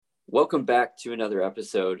Welcome back to another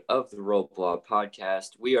episode of the Roll Blog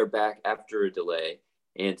Podcast. We are back after a delay,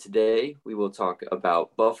 and today we will talk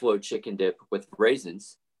about buffalo chicken dip with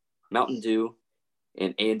raisins, Mountain Dew,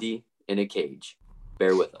 and Andy in a cage.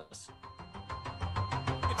 Bear with us.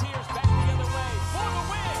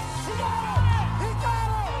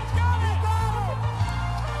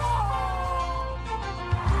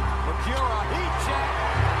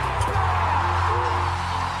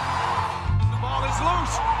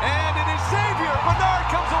 Loose, and it is Xavier. Bernard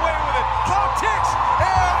comes away with it. Clock ticks,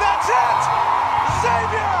 and that's it.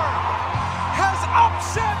 Xavier has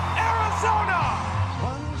upset Arizona.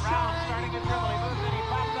 Brown starting to dribble. He moves and he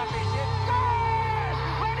pops up. He's hit. Good!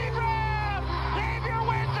 Lenny Brown! Xavier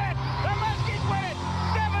wins it. The Muskies win it.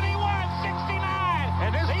 71-69.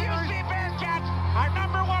 And the UC Bearcats are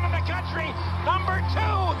number one in the country, number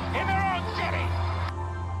two in their own city.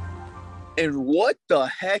 And what the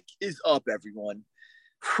heck is up, everyone?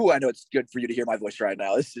 Whew, I know it's good for you to hear my voice right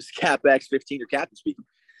now. This is CapX15, your captain speaking.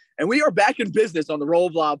 And we are back in business on the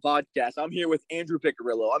Roll Blog Podcast. I'm here with Andrew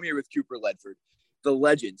Piccirillo. I'm here with Cooper Ledford, the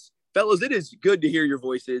legends. Fellas, it is good to hear your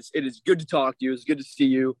voices. It is good to talk to you. It's good to see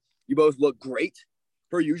you. You both look great,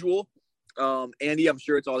 per usual. Andy, I'm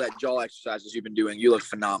sure it's all that jaw exercises you've been doing. You look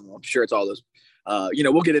phenomenal. I'm sure it's all those.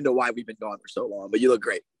 We'll get into why we've been gone for so long, but you look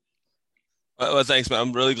great. Well, thanks, man.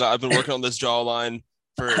 I'm really glad. I've been working on this jawline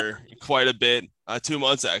for quite a bit, 2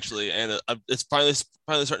 months actually, and it's finally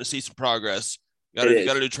starting to see some progress. Got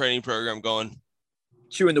a new training program going.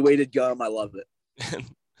 Chewing the weighted gum, I love it.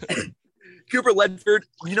 Cooper Ledford,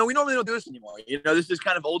 we normally don't do this anymore. This is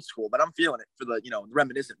kind of old school, but I'm feeling it for the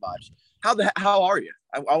reminiscent vibes. How are you?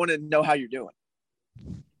 I want to know how you're doing.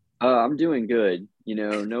 I'm doing good.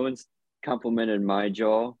 No one's complimented my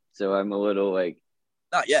jaw, so I'm a little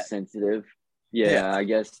not yet sensitive. Yeah, I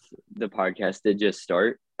guess the podcast did just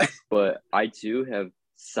start, but I too have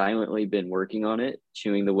silently been working on it,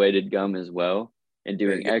 chewing the weighted gum as well, and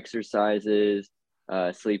doing exercises,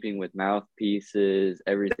 sleeping with mouthpieces,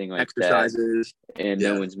 everything like exercises. That. And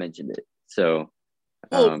no one's mentioned it. So,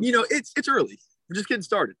 it's early. We're just getting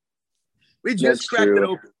started. We just cracked it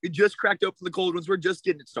open. We just cracked open the cold ones. We're just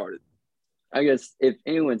getting it started. I guess if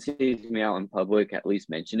anyone sees me out in public, at least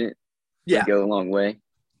mention it. Yeah, go a long way.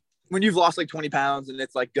 When you've lost 20 pounds and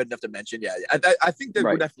it's good enough to mention, I think that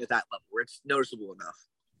we're definitely at that level where it's noticeable enough.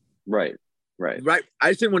 Right.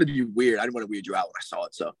 I just didn't want to be weird. I didn't want to weird you out when I saw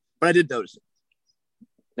it. But I did notice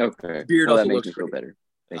it. Okay. Beard also that looks makes me feel better.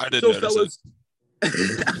 I did notice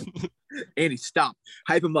it. Andy, stop.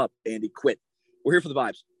 Hype him up, Andy. Quit. We're here for the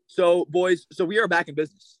vibes. So, boys, we are back in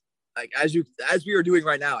business. As we are doing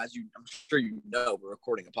right now, I'm sure we're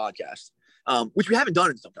recording a podcast, which we haven't done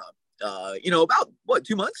in some time. About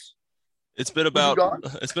 2 months? It's been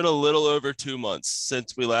a little over 2 months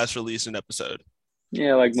since we last released an episode.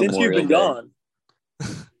 Yeah, since you've been gone.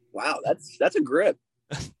 Wow, that's a grip.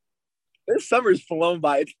 This summer's flown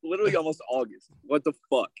by. It's literally almost August. What the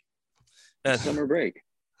fuck? Summer break.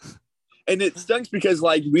 And it stinks because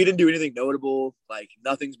we didn't do anything notable.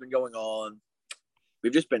 Nothing's been going on.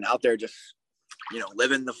 We've just been out there just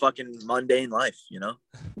living the fucking mundane life, You know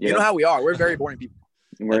how we are. We're very boring people.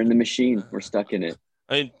 We're in the machine. We're stuck in it.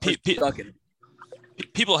 I mean,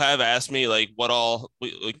 people have asked me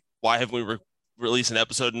why haven't we released an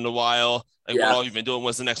episode in a while? What all you've been doing?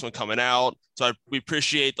 When's the next one coming out? So we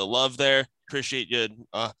appreciate the love there. Appreciate you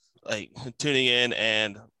tuning in,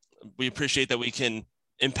 and we appreciate that we can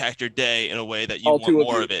impact your day in a way that you want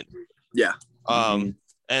more of it. Yeah. And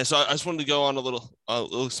so I just wanted to go on a little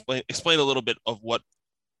explain a little bit of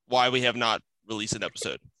why we have not released an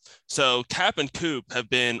episode. So Cap and Coop have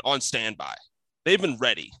been on standby. They've been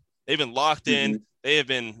ready. They've been locked in. They have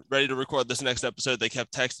been ready to record this next episode. They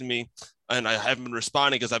kept texting me, and I haven't been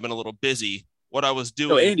responding because I've been a little busy. What I was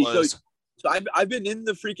doing Andy, was... So I've been in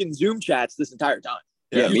the freaking Zoom chats this entire time.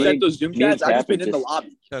 Yeah, you sent those Zoom chats. I've just been in the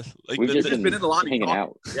lobby. We've just been in the lobby hanging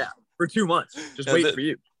out. Yeah, for 2 months. Just waiting for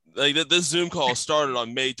you. This Zoom call started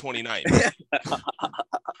on May 29th.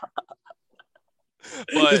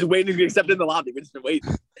 Just waiting to be accepted in the lobby. We've just been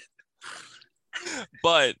waiting.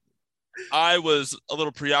 But I was a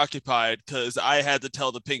little preoccupied because I had to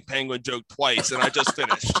tell the Pink Penguin joke twice, and I just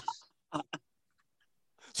finished.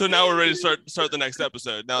 So now we're ready to start the next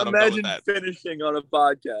episode. Now that I'm done with that. Finishing on a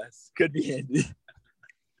podcast could be handy.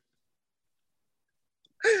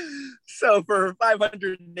 So for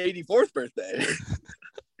 584th birthday.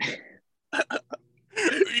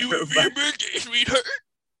 You your birthday, sweetheart?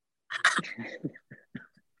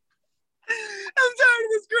 I'm tired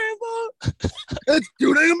of this, Grandpa. It's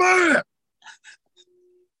too damn bad.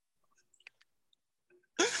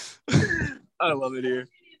 I love it here.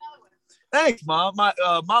 Thanks, Mom. My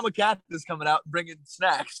Mama Cat is coming out and bringing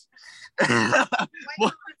snacks.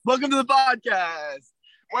 Welcome to the podcast.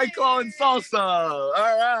 White Claw and salsa. All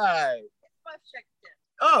right.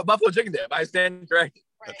 Oh, buffalo chicken dip. I stand corrected.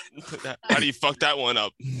 Right. How do you fuck that one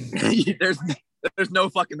up? There's no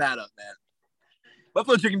fucking that up, man.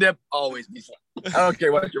 Buffalo chicken dip always be fun. I don't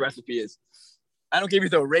care what your recipe is. I don't care if you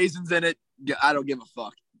throw raisins in it. I don't give a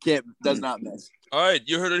fuck. Does not miss. All right,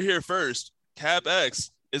 you heard it here first. Cap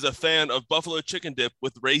X is a fan of buffalo chicken dip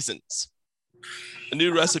with raisins. A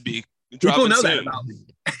new recipe People dropping know soon. that about me.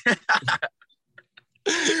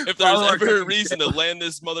 If there's ever a reason to land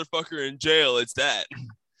this motherfucker in jail, it's that.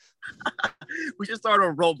 We should start a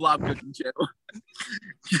Roblox cooking channel.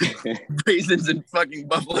 Raisins and fucking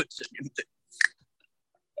buffalo chicken dip.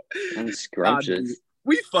 And scrumptious.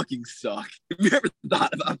 We fucking suck. Have you ever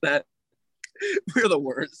thought about that? We're the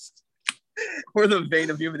worst. We're the vein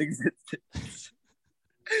of human existence.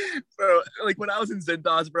 Bro, like when I was in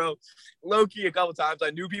Zintas, bro, low-key a couple times,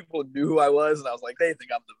 I knew people knew who I was, and I was like, they think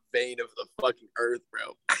I'm the vein of the fucking earth,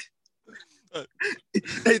 bro.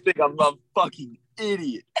 They think I'm a fucking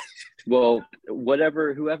idiot. Well,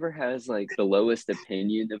 whoever has like the lowest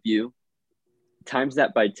opinion of you, times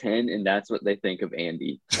that by 10, and that's what they think of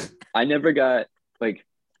Andy. I never got like,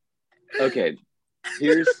 okay,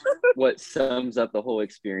 here's what sums up the whole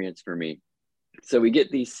experience for me. So we get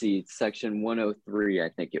these seats, section 103, I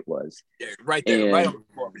think it was. Yeah, right there, And right on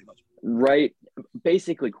the floor, pretty much. Right,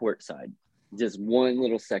 basically courtside, just one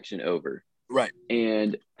little section over. Right.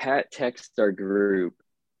 And Pat texts our group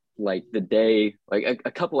like the day, like a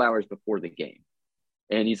couple hours before the game.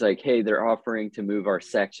 And he's like, hey, they're offering to move our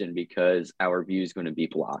section because our view is going to be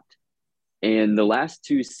blocked. And the last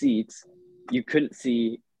two seats, you couldn't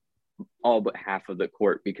see all but half of the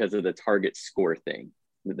court because of the target score thing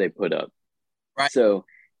that they put up. Right. So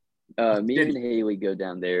me and Haley go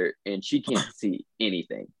down there and she can't see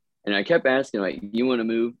anything. And I kept asking, like, you want to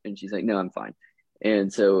move? And she's like, no, I'm fine.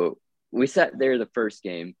 And so we sat there the first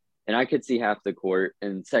game and I could see half the court.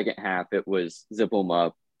 And second half, it was zip them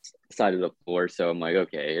up side of the floor. So I'm like,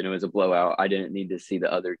 okay. And it was a blowout. I didn't need to see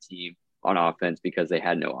the other team on offense because they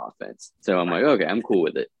had no offense. So I'm like, okay, I'm cool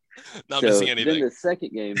with it. Not missing anything. Then the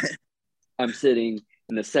second game, I'm sitting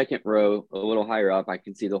in the second row, a little higher up. I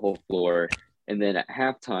can see the whole floor. And then at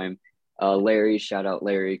halftime, Larry, shout out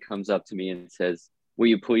Larry, comes up to me and says, will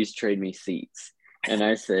you please trade me seats? And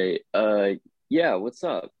I say, yeah, what's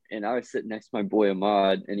up? And I was sitting next to my boy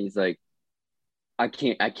Ahmad, and he's like, I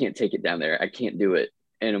can't take it down there. I can't do it.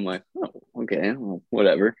 And I'm like, oh, okay, well,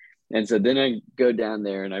 whatever. And so then I go down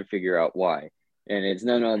there and I figure out why. And it's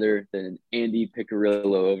none other than Andy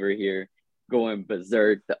Picarillo over here going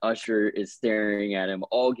berserk. The usher is staring at him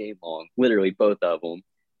all game long, literally both of them.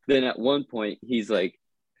 Then at one point, he's like,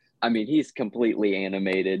 I mean, he's completely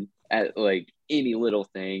animated at like any little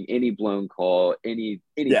thing, any blown call, any.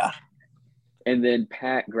 Yeah. And then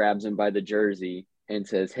Pat grabs him by the jersey and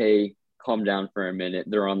says, hey, calm down for a minute.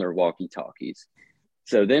 They're on their walkie-talkies.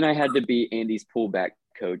 So then I had to be Andy's pullback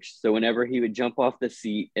coach. So whenever he would jump off the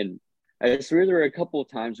seat, and I swear there were a couple of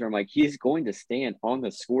times where I'm like, he's going to stand on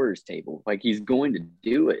the scorer's table. Like, he's going to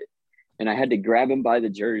do it. And I had to grab him by the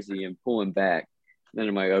jersey and pull him back. Then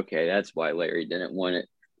I'm like, okay, that's why Larry didn't want it.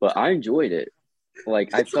 But I enjoyed it.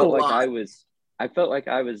 Like, I felt like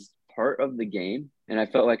I was part of the game, and I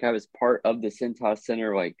felt like I was part of the Cintas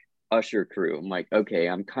Center, like, usher crew. I'm like, okay,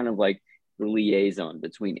 I'm kind of like the liaison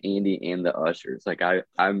between Andy and the ushers. Like,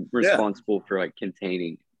 I'm responsible for, like,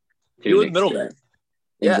 containing. You're the middleman.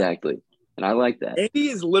 Yeah. Exactly. And I like that. Andy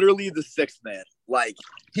is literally the sixth man. Like,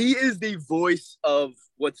 he is the voice of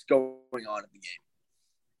what's going on in the game.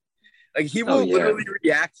 Like, he will literally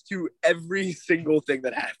react to every single thing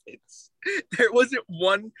that happens. There wasn't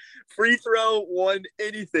one free throw, one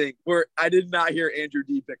anything where I did not hear Andrew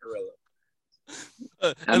D. Picarillo.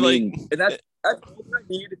 And that's all that I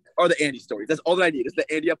need are the Andy stories. That's all that I need is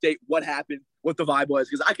the Andy update, what happened, what the vibe was,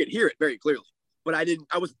 because I could hear it very clearly. But I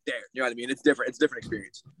wasn't there. You know what I mean? It's different. It's a different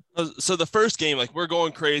experience. So the first game, like, we're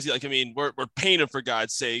going crazy. Like, I mean, we're painting for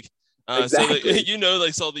God's sake. Exactly. So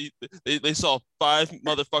they saw they saw five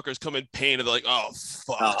motherfuckers come in pain, and they're like, oh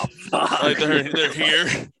fuck, like they're here.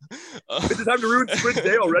 Is it time to ruin Sprint's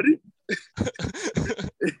day already?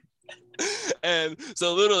 And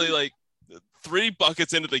so literally, like, 3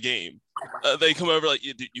 buckets into the game, they come over like,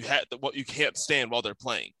 you can't stand while they're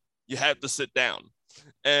playing. You have to sit down.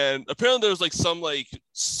 And apparently there was like some like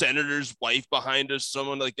senator's wife behind us,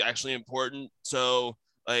 someone like actually important. So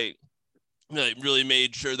like really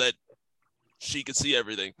made sure that she could see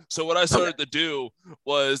everything. So what I started to do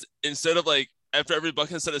was, instead of like, after every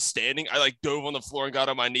bucket, instead of standing, I like dove on the floor and got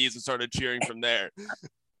on my knees and started cheering from there.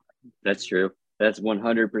 That's true. That's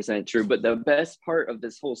 100% true. But the best part of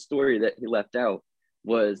this whole story that he left out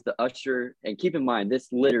was the usher. And keep in mind, this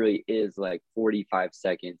literally is like 45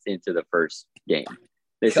 seconds into the first game.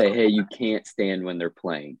 They say, hey, you can't stand when they're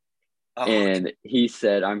playing. And he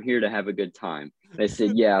said, I'm here to have a good time. They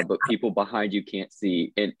said, yeah, but people behind you can't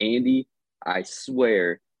see. And Andy, I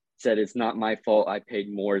swear, said, it's not my fault. I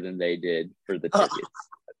paid more than they did for the tickets.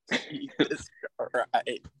 Jesus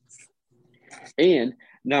Christ. And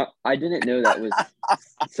now I didn't know that was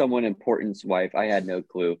someone important's wife. I had no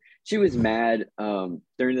clue. She was mad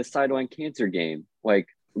during the sideline cancer game, like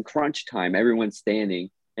crunch time, everyone's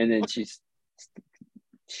standing. And then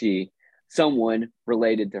someone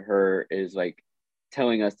related to her is like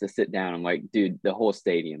telling us to sit down. I'm like, dude, the whole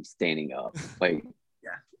stadium's standing up. Like,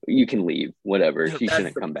 yeah, you can leave, whatever. She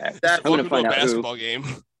shouldn't come back. I'm going to find out basketball game.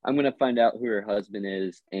 I'm going to find out who her husband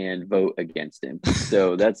is and vote against him.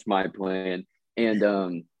 So that's my plan.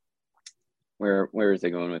 And where is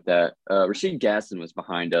it going with that? Rasheed Gasson was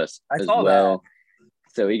behind us as well.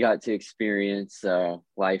 So he got to experience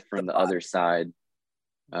life from the other side.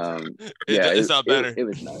 It's not better. It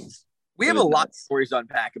was nuts. We have a lot of stories to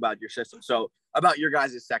unpack about your system. So about your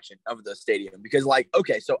guys' section of the stadium, because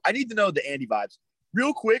so I need to know the Andy vibes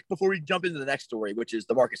real quick before we jump into the next story, which is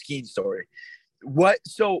the Marcus Keene story. What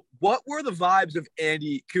were the vibes of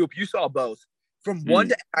Andy Coop? You saw both from 1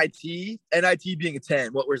 to NIT being a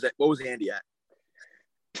 10. What was Andy at?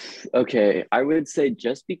 Okay. I would say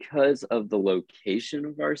just because of the location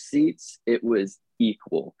of our seats, it was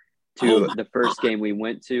equal to the first game we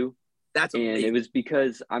went to. That's amazing. And it was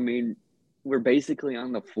because, I mean, we're basically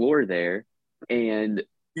on the floor there, and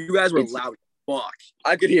you guys were loud as fuck.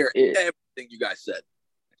 I could hear everything you guys said.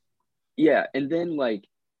 Yeah, and then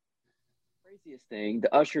craziest thing,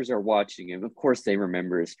 the ushers are watching him. Of course, they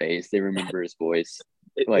remember his face, they remember his voice,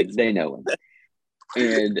 they know him,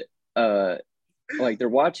 and they're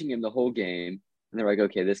watching him the whole game, and they're like,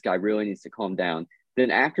 okay, this guy really needs to calm down. Then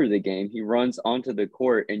after the game, he runs onto the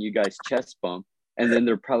court, and you guys chest bump. And then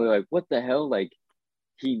they're probably like, what the hell? Like,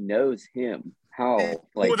 he knows him. How?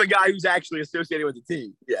 Like, the guy who's actually associated with the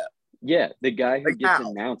team. Yeah. Yeah, the guy who gets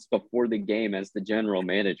announced before the game as the general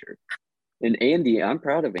manager. And Andy, I'm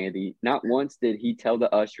proud of Andy. Not once did he tell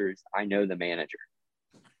the ushers, I know the manager.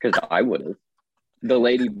 Because I would have. The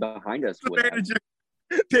lady behind us would have.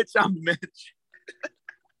 Pitch on the bench.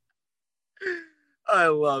 I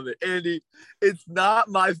love it. Andy, it's not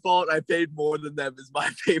my fault I paid more than them is my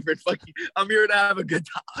favorite fucking – I'm here to have a good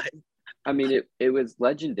time. I mean, it was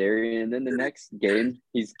legendary. And then the next game,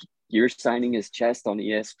 you're signing his chest on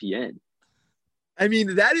ESPN. I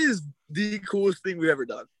mean, that is the coolest thing we've ever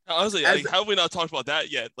done. Honestly, how have we not talked about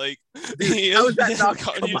that yet? Like, dude, how is that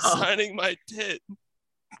not you signing my tit?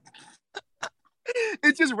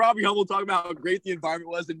 It's just Robbie Hummel talking about how great the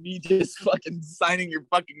environment was and me just fucking signing your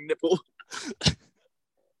fucking nipple.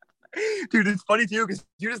 Dude, it's funny too because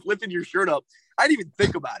you're just lifting your shirt up. I didn't even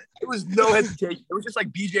think about it. It was no hesitation. It was just like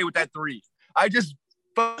BJ with that 3. I just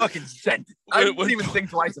fucking sent it. I didn't even think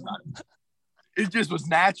twice about it. It just was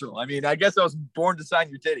natural. I mean, I guess I was born to sign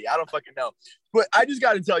your titty. I don't fucking know. But I just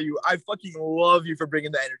got to tell you, I fucking love you for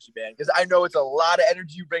bringing the energy, man, because I know it's a lot of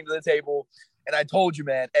energy you bring to the table. And I told you,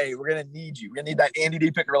 man, hey, we're going to need you. We're going to need that Andy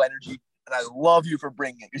D. Pickerel energy. And I love you for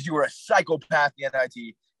bringing it because you were a psychopath in the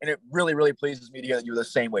NIT. And it really, really pleases me to hear that you're the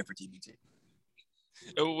same way for TBT.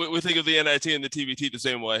 We think of the NIT and the TBT the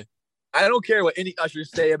same way. I don't care what any ushers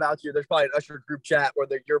say about you. There's probably an usher group chat where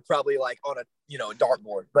you're probably like on a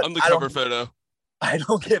dartboard. But I'm the cover photo. I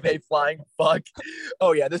don't give a flying fuck.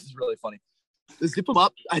 Oh yeah, this is really funny. The Zip 'em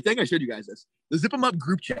Up. I think I showed you guys this. The Zip 'em Up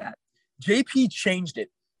group chat. JP changed it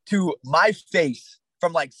to my face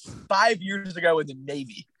from like 5 years ago in the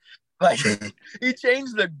Navy. Like he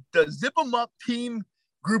changed the Zip 'em Up team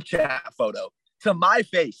group chat photo to my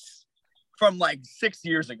face from like 6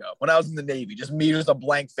 years ago when I was in the Navy. Just me, just a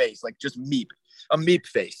blank face, like just a meep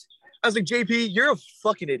face. I was like, JP, you're a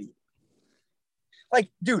fucking idiot. Like,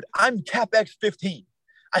 dude, I'm CapX 15.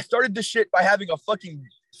 I started this shit by having a fucking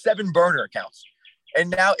 7 burner accounts. And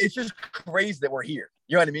now it's just crazy that we're here.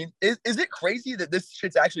 You know what I mean? Is it crazy that this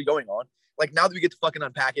shit's actually going on? Like, now that we get to fucking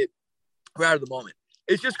unpack it, we're out of the moment.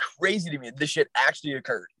 It's just crazy to me that this shit actually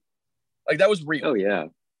occurred. Like, that was real. Oh, yeah.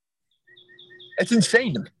 It's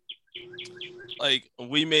insane to me. Like,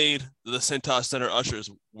 we made the Cintas Center ushers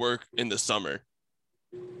work in the summer.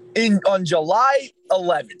 On July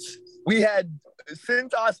 11th, we had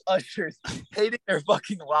Cintas ushers hating their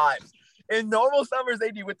fucking lives. In normal summers,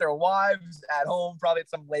 they be with their wives at home, probably at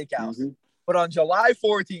some lake house. Mm-hmm. But on July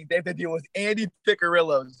 14th, they have to deal with Andy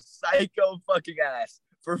Piccirillo's psycho fucking ass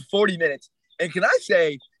for 40 minutes. And can I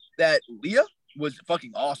say that Leah was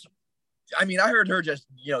fucking awesome. I mean, I heard her just,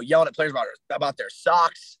 yelling at players about their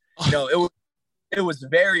socks. It was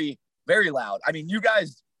very, very loud. I mean, you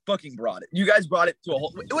guys fucking brought it. You guys brought it to a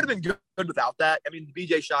whole – it would have been good without that. I mean, the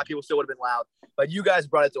BJ shot people still would have been loud, but you guys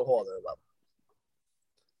brought it to a whole other level.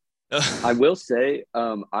 I will say,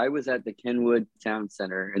 I was at the Kenwood Town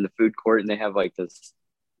Center in the food court, and they have like this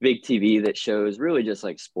big TV that shows really just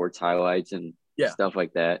like sports highlights and stuff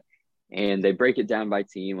like that. And they break it down by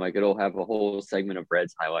team. Like it'll have a whole segment of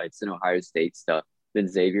Reds highlights and Ohio State stuff, then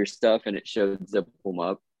Xavier stuff, and it showed Zip 'em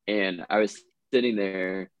Up. And I was sitting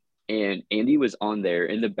there, and Andy was on there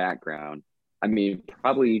in the background. I mean,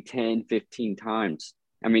 probably 10, 15 times.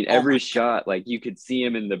 I mean, every shot, like you could see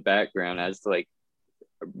him in the background as like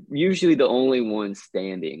usually the only one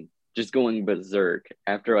standing, just going berserk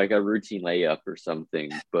after like a routine layup or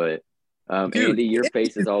something. But dude, Andy, your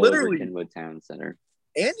face is all over Kenwood Town Center.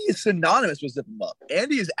 Andy is synonymous with Zip 'em Up.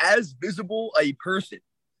 Andy is as visible a person,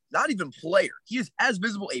 not even player. He is as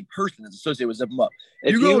visible a person that's associated with Zip 'em Up.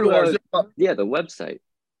 If you go to our Zip 'em Up, the website.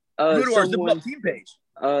 Go to our Zip 'em Up team page.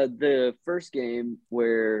 The first game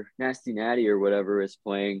where Nasty Natty or whatever is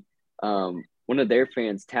playing, one of their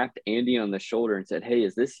fans tapped Andy on the shoulder and said, "Hey,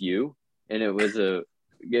 is this you?" And it was the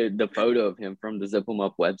photo of him from the Zip 'em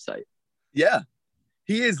Up website. Yeah,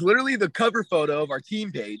 he is literally the cover photo of our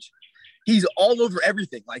team page. He's all over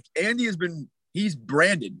everything. Like Andy he's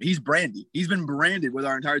branded. He's Brandy. He's been branded with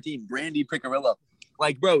our entire team. Brandy Picarillo.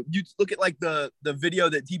 Like, bro, you look at like the video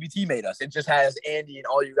that TBT made us. It just has Andy and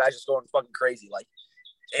all you guys just going fucking crazy. Like,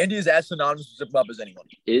 Andy is as synonymous with Zip 'em Up as anyone.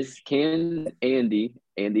 Can Andy,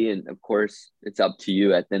 and of course it's up to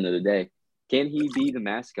you at the end of the day, can he be the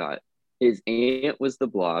mascot? His aunt was the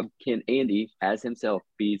Blob. Can Andy, as himself,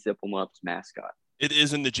 be Zip 'em Up's mascot? It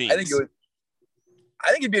is in the genes. I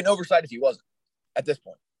think it'd be an oversight if he wasn't at this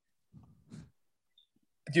point.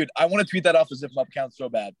 Dude, I want to tweet that off the Zip 'em Up account so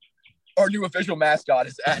bad. Our new official mascot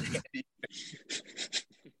is at Andy.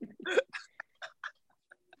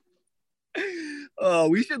 Oh,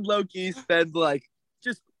 we should low-key spend like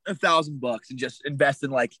just $1,000 and just invest in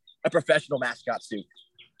like a professional mascot suit.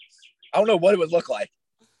 I don't know what it would look like.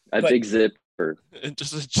 A big zipper.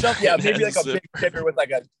 Just a maybe like a big zipper with like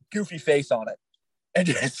a goofy face on it. And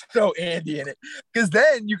just throw Andy in it. Because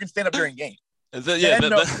then you can stand up during games.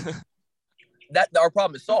 That our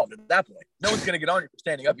problem is solved at that point. No one's going to get on you for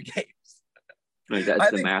standing up in games. Like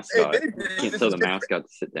that's the mascot. You can't tell the mascot to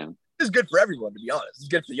sit down. This is good for everyone, to be honest. It's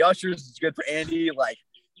good for the ushers. It's good for Andy. Like,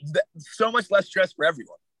 so much less stress for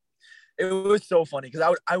everyone. It was so funny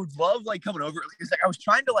because I would love like coming over. It's like I was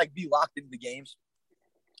trying to like be locked into the games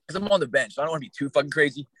because I'm on the bench. So I don't want to be too fucking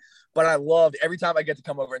crazy. But I loved every time I get to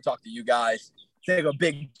come over and talk to you guys, take a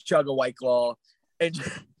big chug of White Claw, and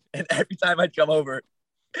every time I'd come over,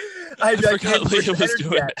 I'd be like,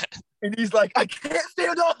 and he's like, I can't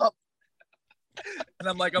stand up. And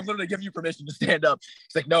I'm like, I'm literally giving you permission to stand up.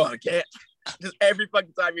 He's like, no, I can't. Just every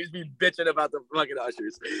fucking time he's be bitching about the fucking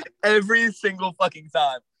ushers. Every single fucking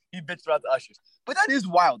time he bitched about the ushers. But that is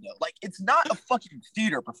wild though. Like, it's not a fucking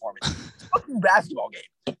theater performance. It's a fucking basketball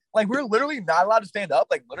game. Like, we're literally not allowed to stand up.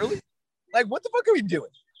 Like, literally. Like, what the fuck are we doing?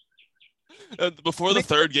 Before the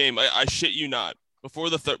third game, I shit you not. Before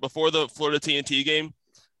the Florida TNT game,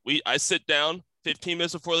 I sit down 15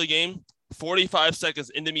 minutes before the game, 45 seconds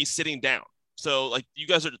into me sitting down. So like you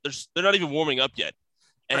guys they're not even warming up yet,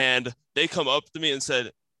 and they come up to me and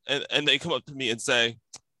said, and they come up to me and say,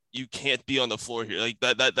 you can't be on the floor here. Like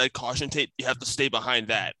that caution tape, you have to stay behind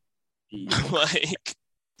that. Like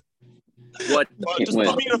what? Just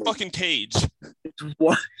put me in a fucking cage.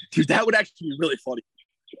 What, dude? That would actually be really funny.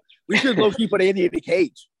 We should low key put Andy in a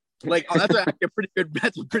cage. Like, that's a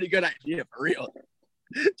pretty good idea for real.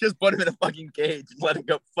 Just put him in a fucking cage and let him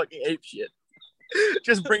go fucking ape shit.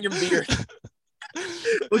 Just bring him beers.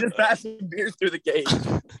 We'll just pass him beers through the cage.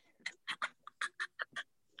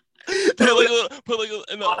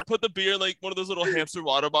 Put the beer in like one of those little hamster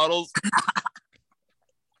water bottles.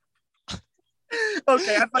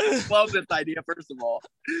 Okay, I fucking love this idea, first of all.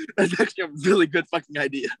 That's actually a really good fucking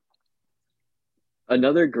idea.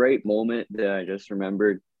 Another great moment that I just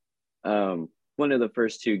remembered, one of the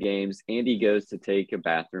first two games, Andy goes to take a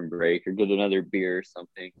bathroom break or get another beer or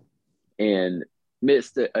something and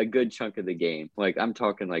missed a good chunk of the game. Like, I'm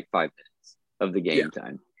talking like 5 minutes of the game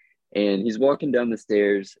time. And he's walking down the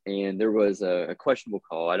stairs and there was a questionable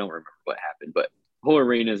call. I don't remember what happened, but whole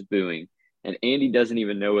arena's booing and Andy doesn't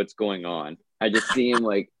even know what's going on. I just see him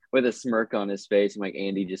like with a smirk on his face. I'm like,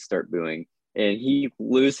 Andy, just start booing. And he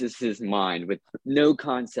loses his mind with no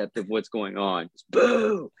concept of what's going on. Just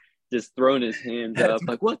boo! Just throwing his hands up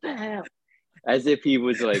like, what the hell? As if he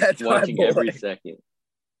was like watching every second.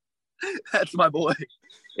 That's my boy.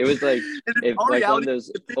 It was like if all like one reality, of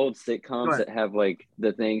those old sitcoms that have like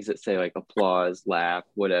the things that say like applause, laugh,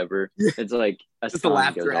 whatever. It's like a Just a song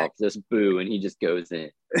laugh goes track. off, just boo, and he just goes in.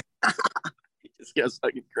 He just goes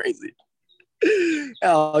fucking crazy.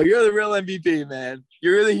 Oh, you're the real MVP, man.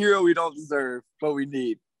 You're the hero we don't deserve, but we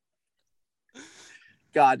need.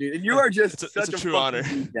 God, dude, and you are just it's such a a true fucking honor.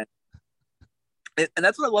 dude, man. And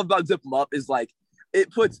that's what I love about Zip 'em Up is like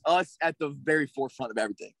it puts us at the very forefront of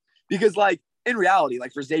everything. Because like in reality,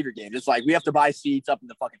 like for Xavier games, it's like we have to buy seats up in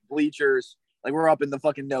the fucking bleachers. Like we're up in the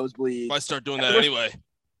fucking nosebleeds. Might start doing that anyway.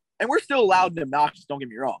 And we're still loud and obnoxious, don't get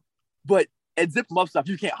me wrong. But at Zip 'em Up stuff,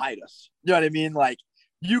 you can't hide us. You know what I mean? Like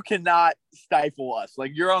you cannot stifle us.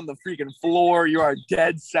 Like you're on the freaking floor. You are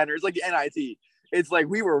dead center. It's like the NIT. It's like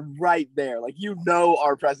we were right there. Like you know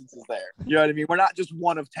our presence is there. You know what I mean? We're not just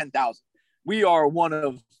one of 10,000. We are one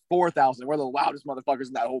of 4,000. We're the loudest motherfuckers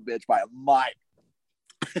in that whole bitch by a mile.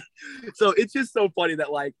 So it's just so funny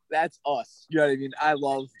that like that's us. You know what I mean? I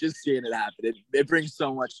love just seeing it happen. It brings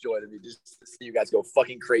so much joy to me just to see you guys go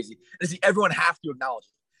fucking crazy and see everyone have to acknowledge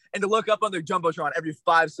it. And to look up on their Jumbotron every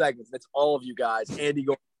 5 seconds. That's all of you guys. Andy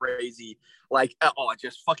going crazy. Like, oh, I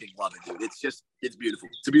just fucking love it, dude. It's beautiful.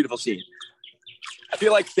 It's a beautiful scene. I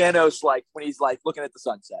feel like Thanos, like when he's like looking at the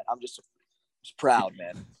sunset. I'm just proud,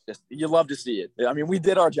 man. Just you love to see it. I mean, we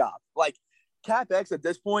did our job. Like CapEx at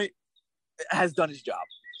this point has done his job.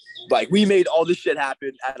 Like we made all this shit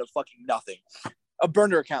happen out of fucking nothing. A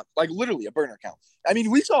burner account, like literally a burner account. I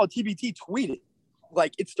mean, we saw TBT tweet it.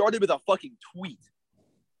 Like it started with a fucking tweet.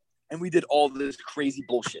 And we did all this crazy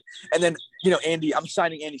bullshit. And then, Andy, I'm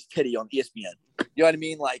signing Andy's titty on ESPN. You know what I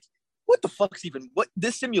mean? Like, what the fuck's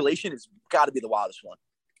this simulation has got to be the wildest one.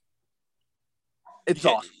 It's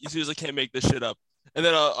awesome. You seriously can't make this shit up. And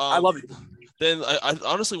then I love it. Then I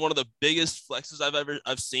honestly one of the biggest flexes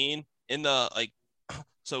I've seen in the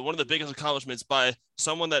so one of the biggest accomplishments by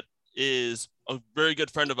someone that is a very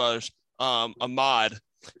good friend of ours, Ahmad.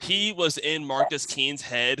 He was in Marcus Keene's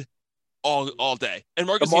head all day, and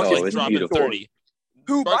Marcus Keene's like dropping 30.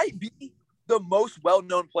 Who might be the most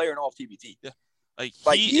well-known player in all of TBT. Yeah,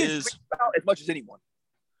 like he is as much as anyone.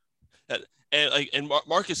 And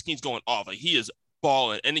Marcus Keene's going off. Like he is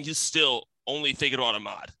balling, and he's still only thinking about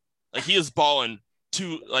Ahmad. Like he is balling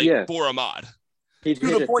for Ahmad. He'd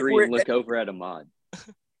hit a 3 and look over at Ahmad.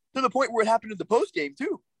 To the point where it happened in the post game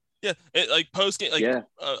too. Yeah, post game,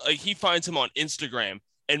 like he finds him on Instagram,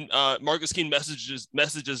 and Marcus Keene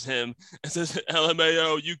messages him and says,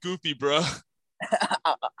 "LMAO, you goofy, bro."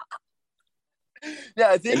 Yeah,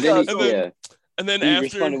 I think. And then he after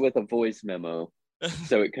responded with a voice memo,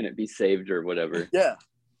 so it couldn't be saved or whatever. Yeah.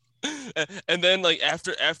 And then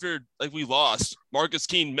after we lost, Marcus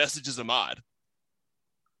Keene messages Ahmad.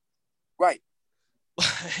 Right.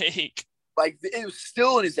 Like it was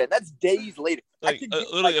still in his head. That's days later.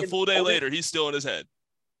 Literally a full day later, he's still in his head.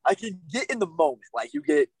 I can get in the moment, like you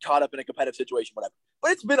get caught up in a competitive situation, whatever.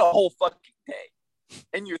 But it's been a whole fucking day,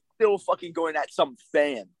 and you're still fucking going at some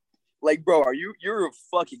fan. Like, bro, you're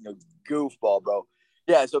fucking a goofball, bro.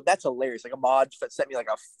 Yeah, so that's hilarious. Like Ahmad sent me like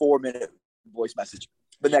a 4-minute voice message.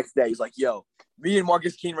 The next day, he's like, "Yo, me and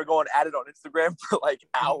Marcus Keene were going at it on Instagram for like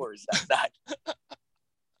hours that night."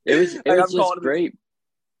 It was just great.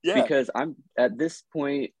 Yeah. Because at this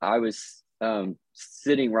point, I was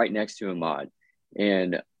sitting right next to Ahmad,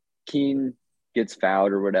 and Keene gets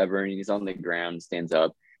fouled or whatever, and he's on the ground, stands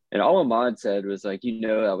up, and all Ahmad said was like,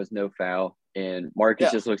 that was no foul, and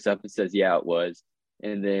Marcus just looks up and says, "Yeah, it was,"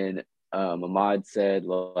 and then Ahmad said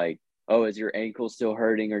like, "Oh, is your ankle still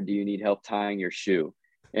hurting, or do you need help tying your shoe?"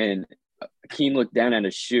 And Keene looked down at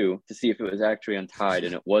his shoe to see if it was actually untied,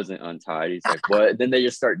 and it wasn't untied. He's like, "What?" Then they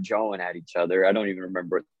just start jawing at each other. I don't even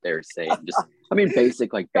remember what they were saying. Just,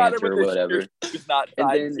 basic like banter or whatever. It's not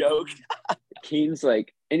tied joke. Keene's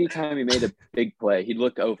like, anytime he made a big play, he'd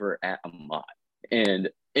look over at Ahmad, and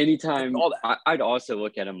anytime I'd also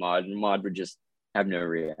look at Ahmad, and Ahmad would just have no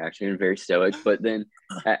reaction and very stoic. But then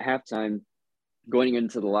at halftime, going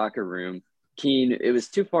into the locker room, Keene, it was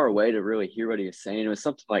too far away to really hear what he was saying. It was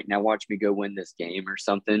something like, "Now watch me go win this game," or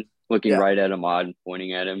something, looking right at Ahmad and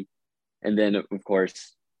pointing at him. And then, of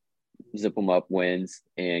course, Zip 'em Up wins,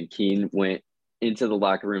 and Keene went into the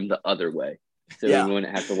locker room the other way. So he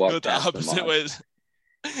wouldn't have to walk the opposite ways.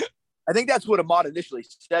 I think that's what Ahmad initially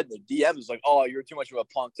said. The DM was like, "Oh, you're too much of a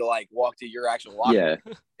punk to like walk to your actual locker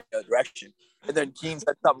room direction." And then Keene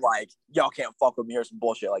said something like, "Y'all can't fuck with me," or some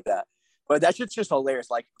bullshit like that. But that shit's just hilarious.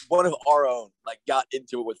 Like one of our own, like got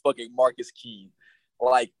into it with fucking Marcus Keene,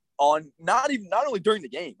 like on not only during the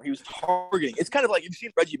game, he was targeting. It's kind of like, you've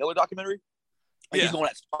seen Reggie Miller documentary. Like he's going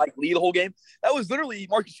at Spike Lee the whole game. That was literally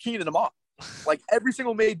Marcus Keene and Ahmad. Like every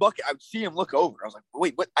single made bucket, I would see him look over. I was like,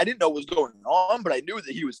 wait, what? I didn't know what was going on, but I knew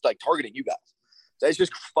that he was like targeting you guys. So it's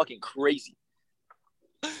just fucking crazy.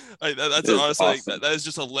 That's honestly awesome. That is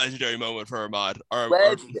just a legendary moment for Ahmad.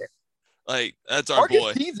 Legendary. Like that's our Marcus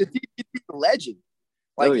boy. He's a TBT legend.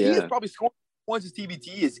 Like he is probably scoring points as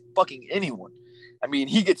TBT as fucking anyone. I mean,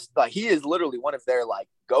 he is literally one of their like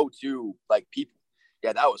go-to like people.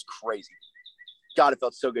 Yeah, that was crazy. God, it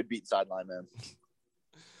felt so good beating sideline, man.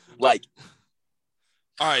 Like,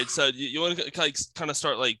 all right. So you want to like kind of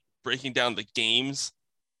start like breaking down the games?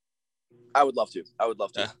 I would love to.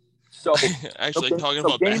 Yeah. So actually talking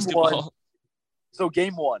about basketball. So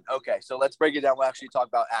game one. Okay, so let's break it down. We'll actually talk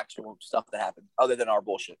about actual stuff that happened other than our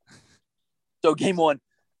bullshit. So game one,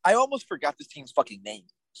 I almost forgot this team's fucking name.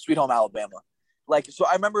 Sweet Home Alabama. Like, so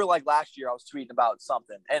I remember like last year I was tweeting about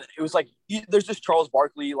something, and it was like there's this Charles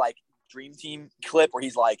Barkley like Dream Team clip where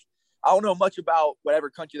he's like, I don't know much about whatever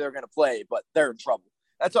country they're gonna play, but they're in trouble.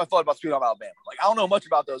 That's what I thought about Sweet Home Alabama. Like, I don't know much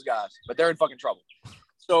about those guys, but they're in fucking trouble.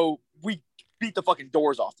 So we beat the fucking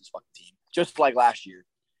doors off this fucking team, just like last year.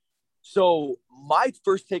 So my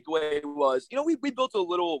first takeaway was, we built a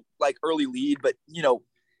little like early lead, but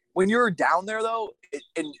when you're down there though,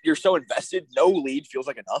 and you're so invested, no lead feels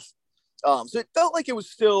like enough. So it felt like it was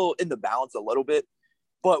still in the balance a little bit.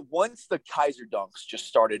 But once the Kaiser dunks just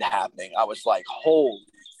started happening, I was like, holy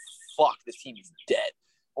fuck, this team is dead.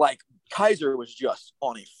 Like Kaiser was just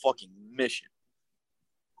on a fucking mission.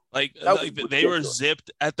 Like they were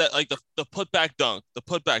zipped at that, like the putback dunk.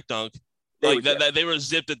 They were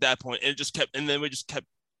zipped at that point, and it just kept, and then we just kept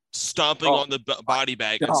stomping on the body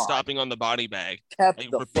bag and stomping on the body bag like,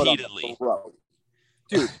 repeatedly.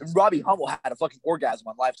 Dude, Robbie Hummel had a fucking orgasm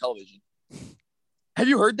on live television. Have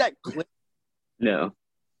you heard that clip? No.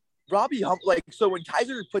 Robbie Hummel, so when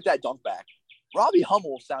Kaiser put that dunk back, Robbie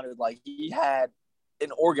Hummel sounded like he had an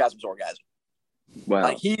orgasm. Wow.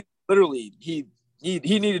 Like he literally, he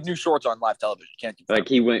needed new shorts on live television. Can't you? Like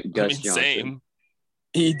he went Gus Johnson. Same.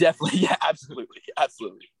 He definitely, yeah,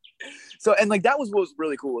 absolutely. So, and like that was what was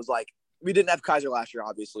really cool was like we didn't have Kaiser last year,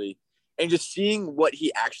 obviously, and just seeing what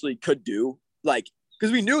he actually could do, like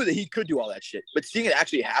because we knew that he could do all that shit, but seeing it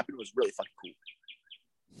actually happen was really fucking cool.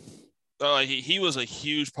 He was a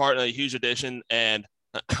huge part, a huge addition, and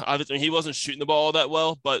obviously he wasn't shooting the ball that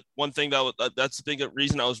well. But one thing that's the big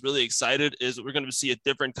reason I was really excited is that we're going to see a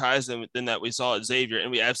different Kaiser than that we saw at Xavier,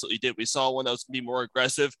 and we absolutely did. We saw one that was going to be more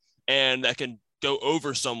aggressive and that can go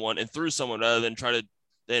over someone and through someone rather than try to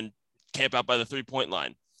then camp out by the 3-point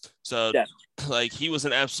line. So, like, he was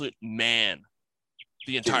an absolute man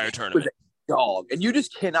the entire tournament. Dog, and you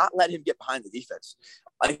just cannot let him get behind the defense.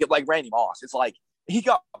 Like Randy Moss, it's like he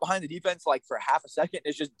got behind the defense like for half a second.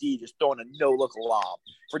 It's just D just throwing a no-look lob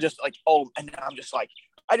for just like, and I'm just like,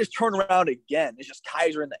 I just turn around again. It's just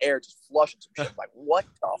Kaiser in the air, just flushing some shit. I'm like, what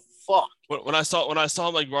the fuck? When I saw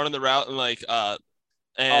him like running the route and like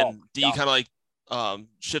and D kind of like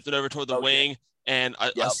shifted over toward the wing, and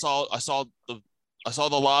I saw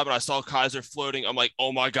the lob and I saw Kaiser floating. I'm like,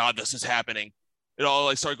 oh my god, this is happening. It all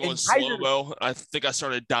like started going slow-mo. I think I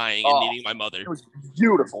started dying and needing my mother. It was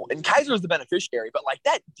beautiful. And Kaiser was the beneficiary, but like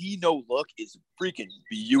that D no look is freaking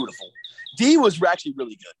beautiful. D was actually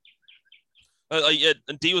really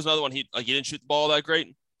good. D was another one. He didn't shoot the ball that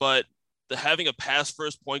great, but having a pass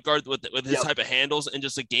first point guard with his type of handles and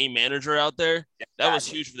just a game manager out there, that was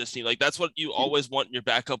huge for this team. Like that's what you always want in your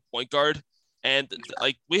backup point guard. And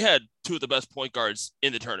like we had two of the best point guards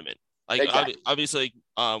in the tournament. Like obviously,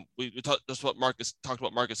 we talked. That's what Marcus talked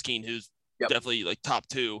about. Marcus Keene, who's definitely like top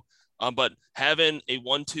two. But having a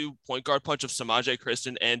 1-2 point guard punch of Samaje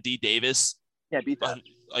Kristen and D Davis, beat that.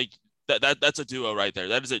 Like that's a duo right there.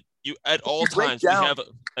 That is it. You at all times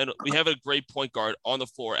we have a great point guard on the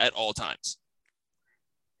floor at all times.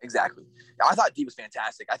 Exactly. I thought D was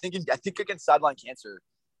fantastic. I think against Sideline Cancer,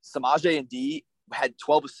 Samaje and D had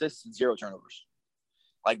 12 assists and 0 turnovers.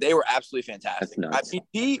 Like they were absolutely fantastic. I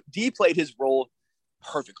mean, D played his role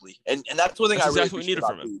perfectly, and that's one thing I really appreciate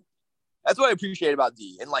about D. That's what I appreciate about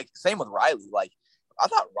D, and like same with Riley. Like I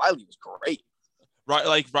thought Riley was great. Right,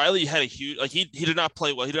 like Riley had a huge he did not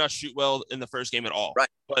play well. He did not shoot well in the first game at all. Right,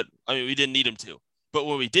 but I mean we didn't need him to. But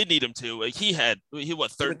when we did need him to, like, he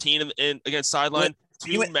 13 in against Sideline,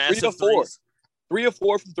 two massive threes. 3 of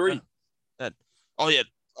 4 from 3.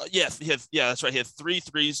 Yes, that's right. He had 3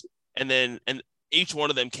 threes, and each one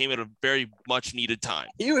of them came at a very much needed time.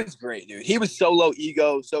 He was great, dude. He was so low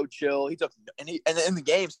ego, so chill. He took and in the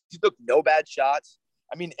games he took no bad shots.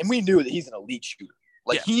 I mean, and we knew that he's an elite shooter.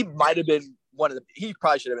 Like he might have been he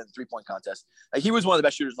probably should have been in the 3-point contest. Like he was one of the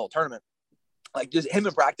best shooters in the whole tournament. Like just him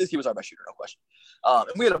in practice, he was our best shooter, no question. And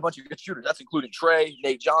we had a bunch of good shooters. That's including Trey,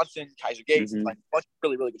 Nate Johnson, Kaiser Gates, like a bunch of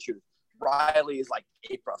really, really good shooters. Riley is like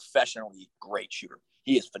a professionally great shooter.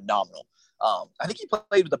 He is phenomenal. I think he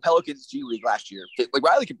played with the Pelicans G League last year. Like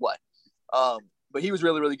Riley can play. But he was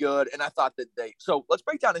really, really good. And I thought that so let's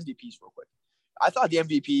break down MVPs real quick. I thought the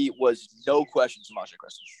MVP was no question Samaje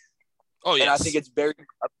Cristens. Oh, yeah. And I think it's very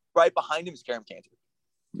right behind him is Kerem Cantor.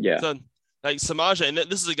 Yeah. So, like Samaje, and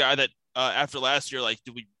this is a guy that after last year, like,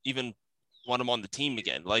 do we even want him on the team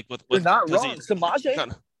again? Like, with You're not wrong. he Samaje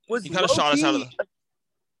kind of shot us out of the.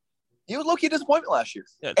 He was low-key disappointment last year.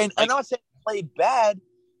 Yeah, and I'm not saying he played bad,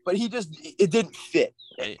 but it didn't fit.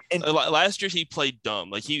 And last year he played dumb.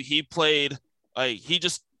 Like he played like he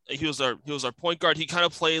was our point guard. He kind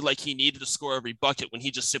of played like he needed to score every bucket when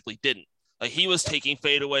he just simply didn't. Like he was taking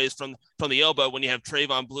fadeaways from the elbow when you have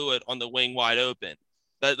Trayvon Blewett on the wing wide open.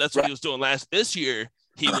 That's what he was doing this year.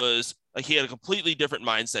 He was like he had a completely different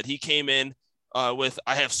mindset. He came in with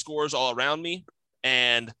I have scores all around me,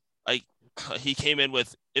 and like he came in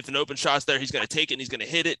with if an open shot's there, he's going to take it and he's going to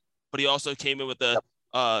hit it. But he also came in with the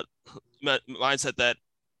mindset that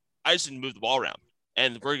I just didn't move the ball around,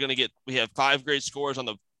 and we have 5 great scorers on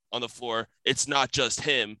the floor. It's not just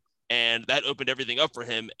him, and that opened everything up for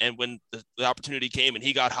him. And when the opportunity came and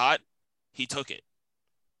he got hot, he took it.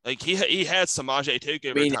 Like he had Samaje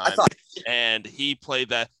takeover time, and he played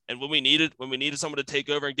that. And when we needed someone to take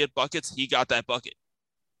over and get buckets, he got that bucket.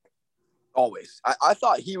 Always. I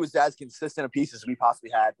thought he was as consistent a piece as we possibly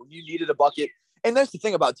had. When you needed a bucket, and that's the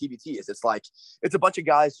thing about TBT is it's a bunch of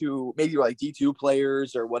guys who maybe are like D2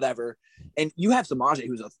 players or whatever, and you have Samaje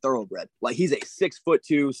who's a thoroughbred. Like he's a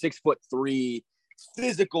 6'2", 6'3",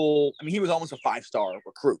 physical. I mean, he was almost a 5-star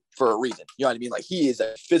recruit for a reason. You know what I mean? Like he is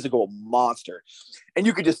a physical monster, and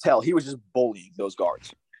you could just tell he was just bullying those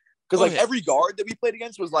guards because every guard that we played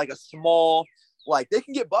against was like a small, like they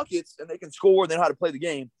can get buckets and they can score and they know how to play the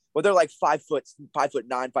game, but they're like 5'9",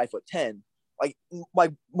 5'10".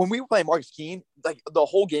 Like when we were playing Marcus Keene, like the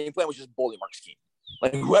whole game plan was just bully Marcus Keene.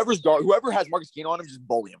 Like whoever has Marcus Keene on him, just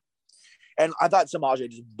bully him. And I thought Samaje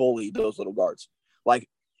just bullied those little guards. Like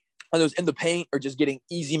when it was in the paint or just getting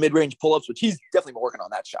easy mid-range pull-ups, which he's definitely been working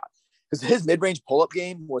on that shot. Because his mid-range pull-up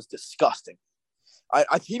game was disgusting.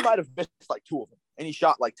 He might have missed like 2 of them, and he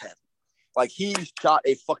shot like 10. Like he shot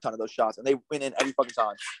a fuck ton of those shots, and they went in every fucking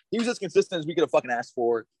time. He was as consistent as we could have fucking asked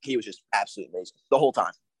for. He was just absolutely amazing the whole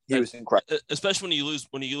time. He was incredible. Especially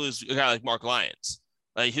when you lose a guy like Mark Lyons,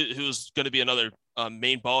 like who's going to be another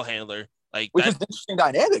main ball handler. Which is an interesting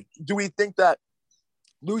dynamic. Do we think that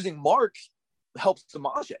losing Mark helps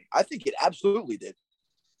Samaje? I think it absolutely did,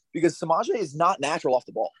 because Samaje is not natural off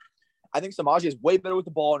the ball. I think Samaje is way better with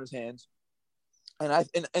the ball in his hands, and I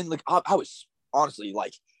was honestly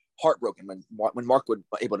like heartbroken when Mark was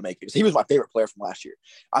able to make it, because he was my favorite player from last year.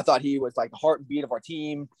 I thought he was like the heartbeat of our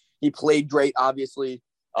team. He played great, obviously.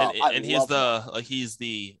 He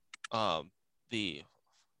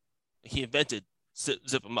invented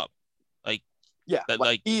zip him up. He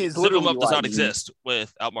is zip him up does not exist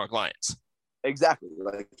without Mark Lyons. Exactly.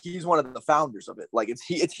 Like he's one of the founders of it. Like it's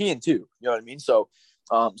he and two. You know what I mean? So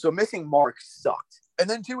missing Mark sucked. And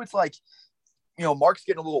then too, it's like, you know, Mark's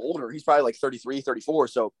getting a little older. He's probably like 33, 34.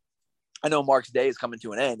 So I know Mark's day is coming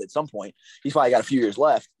to an end at some point. He's probably got a few years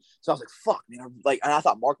left. So I was like, fuck, man. And I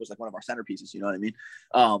thought Mark was like one of our centerpieces, you know what I mean?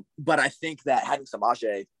 But I think that having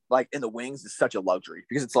Samaje like in the wings is such a luxury,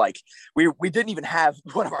 because it's like we didn't even have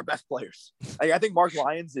one of our best players. Like, I think Mark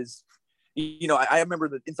Lyons is, you know, I remember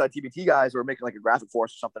the Inside TBT guys were making like a graphic for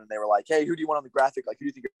us or something, and they were like, hey, who do you want on the graphic? Like, who do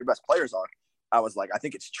you think your best players are? I was like, I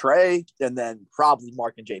think it's Trey, and then probably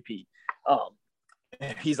Mark and JP.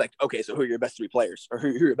 He's like, okay, so who are your best 3 players, or who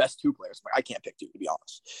are your best 2 players? I'm like, I can't pick 2, to be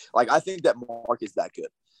honest. Like, I think that Mark is that good.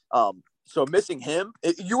 So missing him,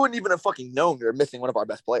 you wouldn't even have fucking known you're missing one of our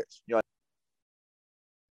best players. You know?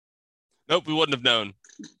 Nope, we wouldn't have known.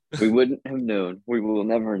 We wouldn't have known. We will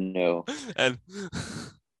never know. And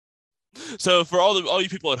so for all you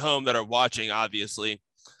people at home that are watching, obviously,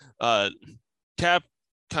 Cap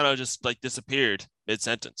kind of just like disappeared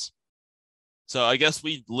mid-sentence. So I guess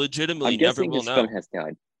we legitimately never will know. Phone has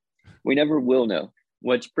died. We never will know.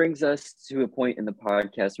 Which brings us to a point in the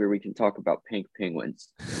podcast where we can talk about pink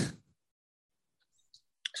penguins.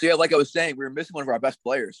 So yeah, like I was saying, we were missing one of our best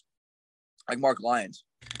players, like Mark Lyons.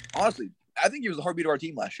 Honestly, I think he was the heartbeat of our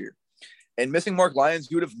team last year. And missing Mark Lyons,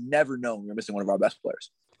 you would have never known we were missing one of our best players.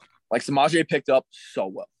 Like Samaje picked up so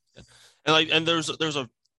well. And there's a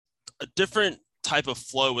different type of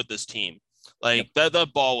flow with this team. Like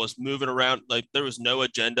that ball was moving around. Like there was no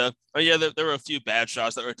agenda. Oh yeah, there were a few bad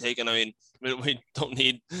shots that were taken. I mean we don't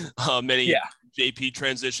need many JP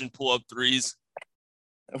transition pull up threes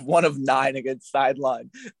 1 of 9 against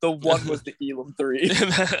sideline. The one was the Elam 3.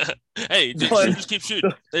 Hey, they just keep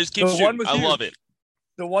shooting. They just keep shooting. I love it.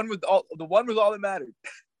 The one was all that mattered.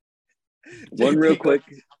 One real quick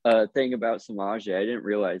thing about Samaje, I didn't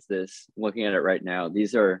realize this looking at it right now.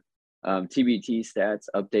 These are TBT stats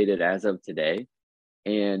updated as of today.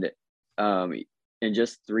 And in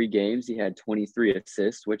just 3 games, he had 23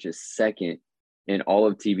 assists, which is second in all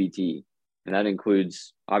of TBT. And that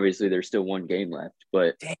includes, obviously, there's still 1 game left,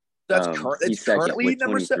 but that's he's second currently with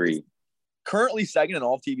number 23. Currently second in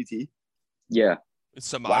all of TBT. Yeah.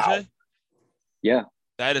 It's Samaje? Wow. Yeah.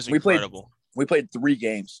 That is incredible. We played 3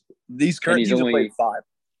 games. These current teams have played 5.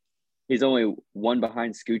 He's only 1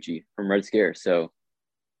 behind Scoochie from Red Scare. So,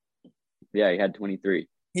 yeah, he had 23.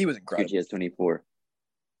 He was incredible. Scoochie has 24.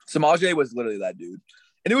 Samaje was literally that dude.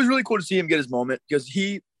 And it was really cool to see him get his moment because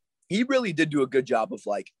he really did do a good job of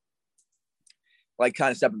like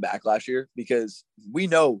kind of stepping back last year because we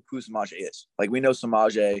know who Samaje is. Like, we know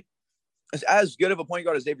Samaje is as good of a point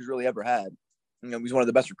guard as Davis really ever had. You know, he's one of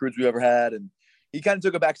the best recruits we ever had. And he kind of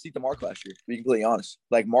took a back seat to Mark last year, to be completely honest.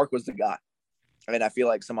 Like, Mark was the guy. I mean, I feel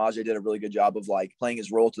like Samaje did a really good job of like playing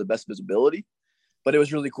his role to the best of his ability. But it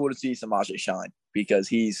was really cool to see Samaje shine because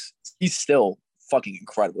he's still fucking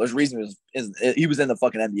incredible. There's a reason he was in the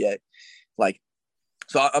fucking NBA. Like,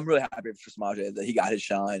 so I'm really happy for Samaje that he got his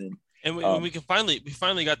shine. And we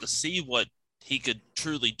finally got to see what he could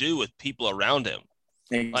truly do with people around him.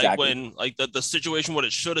 Exactly. Like when the situation, what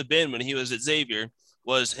it should have been when he was at Xavier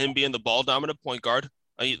was him being the ball dominant point guard,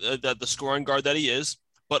 the scoring guard that he is,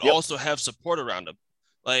 but also have support around him.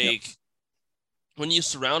 Like when you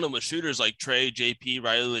surround him with shooters like Trey, JP,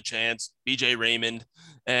 Riley LeChance, BJ Raymond,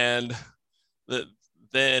 and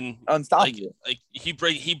then unstoppable. Like he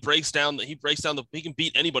can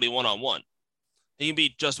beat anybody one-on-one. He can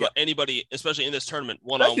beat just about anybody, especially in this tournament,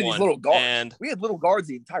 one-on-one. Little guards. And we had little guards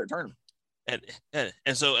the entire tournament. And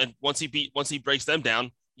once he breaks them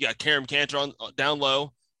down, you got Karam Cantor on down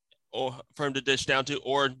low, or for him to dish down to,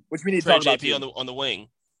 or which we need to Trey talk about JP on the wing.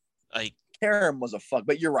 Like, Karam was a fuck,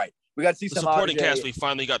 but you're right. We got to see the supporting cast. We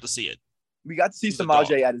finally got to see it. We got to see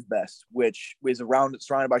Samaje at his best, which was surrounded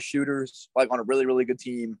by shooters, like on a really, really good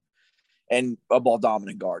team, and a ball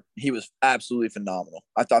dominant guard. He was absolutely phenomenal.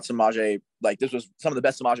 I thought Samaje, like, this was some of the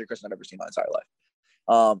best Samaje Christian I've ever seen in my entire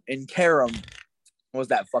life. And Karam was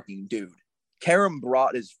that fucking dude. Karam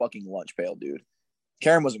brought his fucking lunch pail, dude.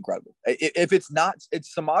 Karam was incredible. If it's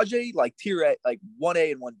Samaje, like tier A, like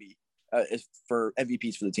 1A and 1B is for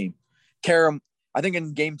MVPs for the team. Karam, I think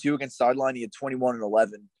in game 2 against Sideline, he had 21 and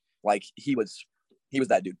 11. Like, he was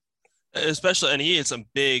that dude. Especially, and he had some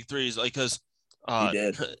big threes, like, because he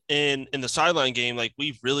did. In the Sideline game, like,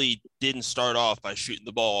 we really didn't start off by shooting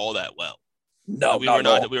the ball all that well. No, we were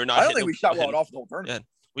not. I don't think we shot well off the whole tournament.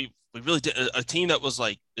 Yeah, we really did. A team that was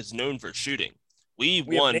like is known for shooting. We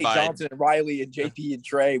won Nate by Johnson and Riley and JP and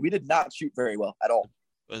Trey. We did not shoot very well at all.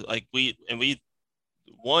 Like we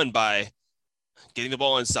won by getting the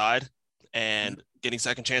ball inside and getting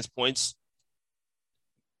second chance points.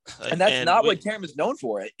 And that's not what Karam is known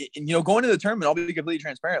for. Going into the tournament, I'll be completely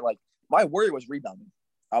transparent. Like, my worry was rebounding.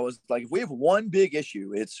 I was like, if we have one big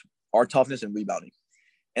issue, it's our toughness and rebounding.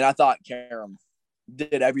 And I thought Karam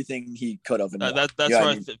did everything he could have. That's where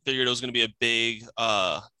I figured it was going to be a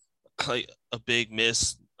big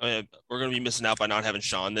miss. I mean, we're going to be missing out by not having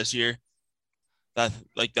Sean this year. That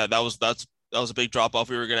was a big drop off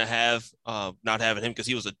we were going to have, not having him because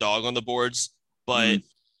he was a dog on the boards. But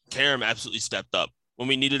Karam absolutely stepped up when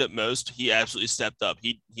we needed it most. He absolutely stepped up.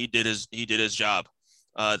 He did his job.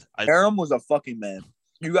 Karam was a fucking man.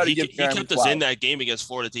 You got to give Karam. He kept us in that game against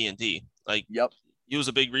Florida TNT. Like, yep, he was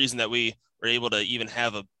a big reason that we were able to even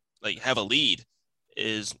have a lead.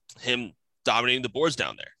 Is him dominating the boards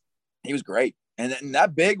down there. He was great, and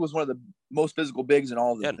that big was one of the most physical bigs in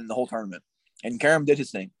in the whole tournament. And Karam did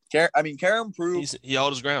his thing. Karam proved he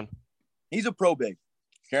held his ground. He's a pro big.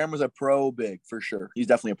 Karam was a pro big for sure. He's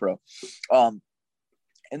definitely a pro.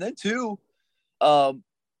 And then 2, I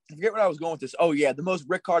forget what I was going with this. Oh yeah, the most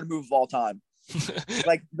Rick Carter move of all time.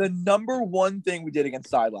 Like, the number one thing we did against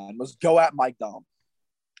Sideline was go at Mike Dom.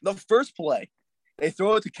 The first play, they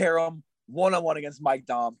throw it to Karam one-on-one against Mike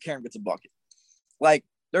Dom. Karam gets a bucket. Like,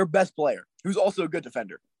 their best player, who's also a good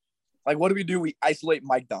defender. Like, what do? We isolate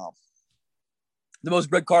Mike Dom. The most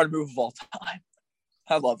Rick Carter move of all time.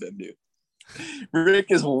 I love him, dude. Rick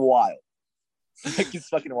is wild. Rick is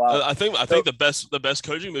fucking wild. I think the best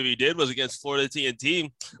coaching move he did was against Florida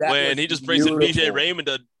TNT when he just brings in BJ Raymond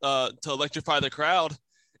to electrify the crowd.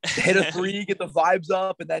 Hit a 3, get the vibes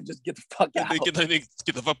up, and then just get the fuck out. Get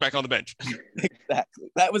the fuck back on the bench. Exactly.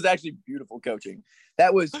 That was actually beautiful coaching.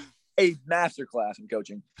 That was a masterclass in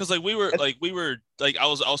coaching. Because like we were like I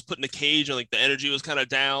was put in a cage and like the energy was kind of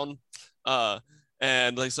down,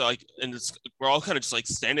 and like so like and we're all kind of just like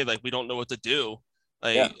standing like we don't know what to do.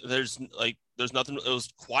 Like there's nothing. It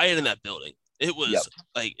was quiet in that building. It was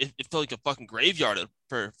like it felt like a fucking graveyard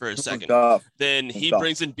for a second. Then he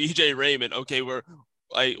brings in BJ Raymond. Okay, we're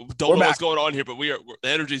don't know what's going on here, but the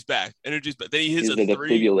energy's back. Energy's back. Then he hits a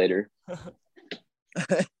three. Defibrillator.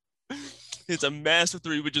 It's a massive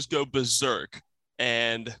three. Would just go berserk,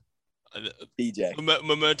 and BJ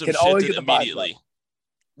momentum shifted immediately.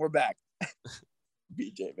 We're back.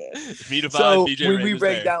 BJ, man. So BJ when we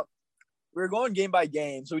break down, we're going game by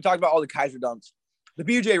game. So we talked about all the Kaiser dunks. The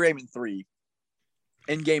BJ Raymond 3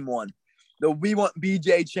 in game 1. The "We Want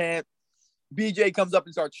BJ" chant. BJ comes up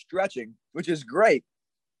and starts stretching, which is great.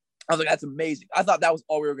 I was like, that's amazing. I thought that was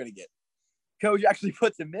all we were going to get. Coach actually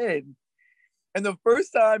puts him in. And the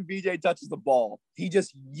first time BJ touches the ball, he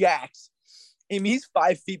just yaks. I mean, he's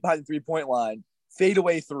 5 feet behind the 3-point line,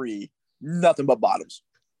 fadeaway 3, nothing but bottoms.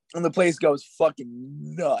 And the place goes fucking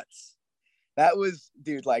nuts. That was,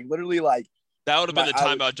 dude, like literally like. That would have been the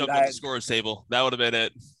timeout jumping up the scorer's table. That would have been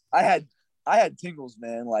it. I had tingles,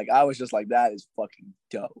 man. Like I was just like, that is fucking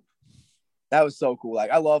dope. That was so cool.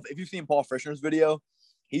 Like I love, if you've seen Paul Frischner's video,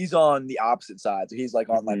 he's on the opposite side. So he's like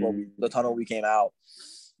on like the tunnel we came out.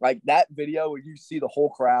 Like that video where you see the whole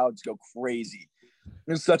crowd just go crazy.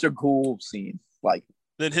 It's such a cool scene. Like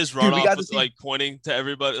then his runoff was like pointing to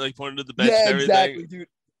everybody, like pointing to the bench and everything. Exactly, dude.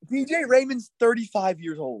 BJ Raymond's 35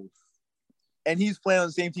 years old. And he's playing on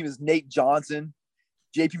the same team as Nate Johnson,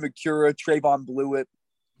 JP McCura, Trayvon Blewett.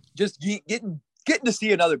 Just getting to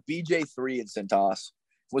see another BJ3 in Cintas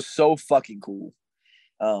was so fucking cool.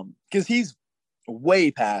 Because he's way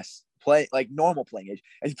past normal playing age.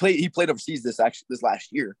 And he played overseas this last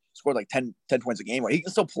year. Scored like 10 points a game. Right? He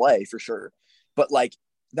can still play for sure. But like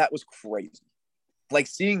that was crazy. Like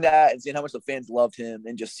seeing that and seeing how much the fans loved him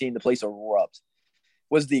and just seeing the place erupt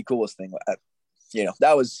was the coolest thing.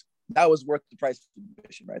 That was worth the price of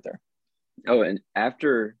admission right there. Oh, and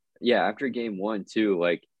after game 1 too,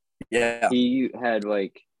 like he had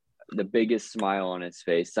like the biggest smile on his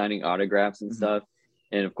face, signing autographs and stuff.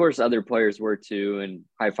 And of course other players were too, and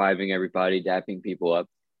high-fiving everybody, dapping people up.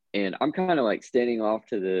 And I'm kind of like standing off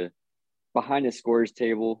to the behind the scorers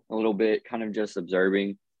table a little bit, kind of just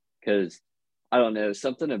observing, because I don't know,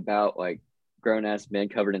 something about like grown-ass men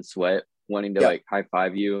covered in sweat wanting to like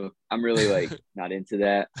high-five you. I'm really like not into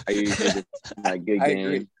that. I usually just not a good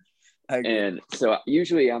game. I agree. And so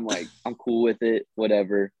usually I'm like, I'm cool with it,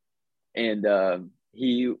 whatever. And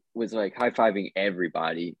he was like high-fiving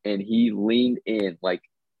everybody, and he leaned in, like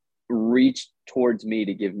reached towards me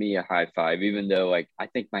to give me a high five, even though like I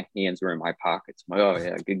think my hands were in my pockets. I'm like, oh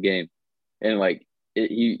yeah, good game. And like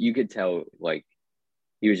you could tell like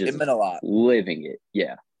he was just it meant a lot. Living it.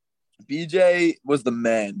 Yeah. BJ was the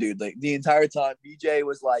man, dude. Like the entire time, BJ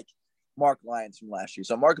was like Mark Lyons from last year.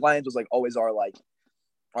 So Mark Lyons was like always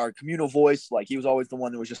our communal voice. Like he was always the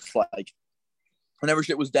one that was just like, whenever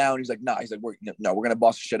shit was down, he's like, nah. He's like, we're gonna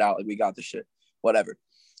boss the shit out. Like we got this shit, whatever.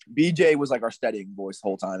 BJ was like our steadying voice the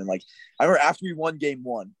whole time. And like I remember after we won game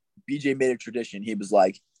 1, BJ made a tradition. He was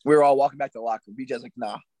like, we were all walking back to the locker room. BJ's like,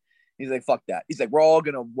 nah. He's like, fuck that. He's like, we're all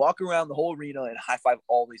gonna walk around the whole arena and high five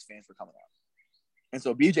all these fans for coming out. And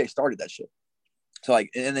so BJ started that shit. So like,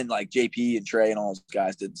 and then like JP and Trey and all those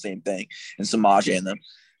guys did the same thing, and Samaje and them.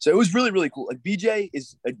 So it was really, really cool. Like BJ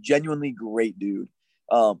is a genuinely great dude.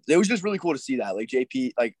 It was just really cool to see that. Like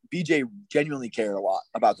BJ genuinely cared a lot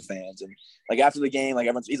about the fans. And like after the game, like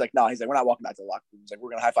he's like, no, he's like, we're not walking back to the locker room. He's like,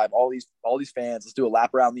 we're gonna high five all these fans. Let's do a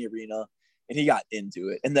lap around the arena. And he got into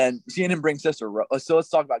it. And then seeing him bring Sister Rose. So let's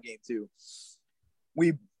talk about game 2.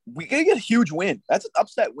 We gonna get a huge win. That's an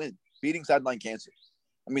upset win, beating Sideline Cancer.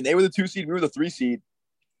 I mean, they were the 2 seed, we were the 3 seed.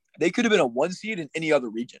 They could have been a 1 seed in any other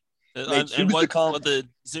region. And what the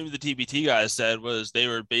TBT guys said was they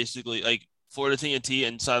were basically like Florida TNT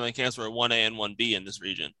and Sideline Cancer were 1A and 1B in this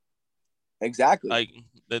region. Exactly. Like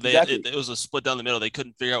it was a split down the middle. They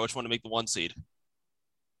couldn't figure out which one to make the 1 seed.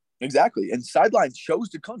 Exactly. And Sideline chose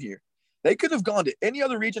to come here. They could have gone to any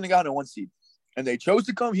other region and gotten a 1 seed, and they chose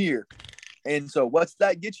to come here. And so what's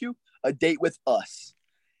that get you? A date with us.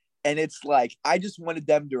 And it's like, I just wanted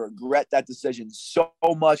them to regret that decision so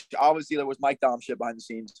much. Obviously, there was Mike Dom shit behind the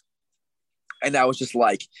scenes. And that was just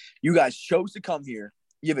like, you guys chose to come here.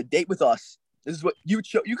 You have a date with us. This is what you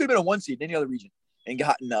chose. You could have been a 1 seed in any other region and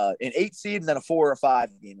gotten an 8 seed and then a 4 or a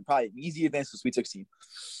 5 game and probably an easy advance to Sweet 16.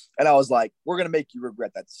 And I was like, we're going to make you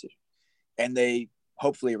regret that decision. And they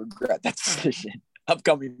hopefully regret that decision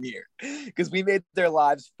upcoming year, because we made their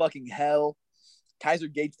lives fucking hell. Kaiser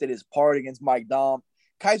Gates did his part against Mike Dom.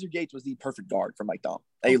 Kaiser Gates was the perfect guard for Mike Dom.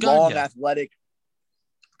 A God, long, yeah. athletic,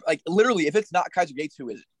 like literally, if it's not Kaiser Gates, who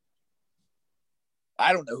is it?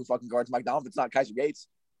 I don't know who fucking guards Mike Dom if it's not Kaiser Gates.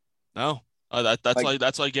 No,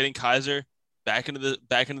 that's why getting Kaiser back into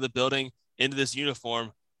the building, into this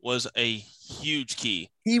uniform, was a huge key.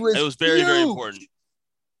 It was very, very important.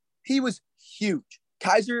 He was huge.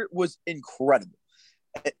 Kaiser was incredible.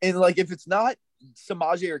 And like, if it's not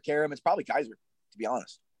Samaje or Karam, it's probably Kaiser, to be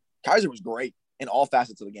honest. Kaiser was great in all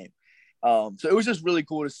facets of the game. So it was just really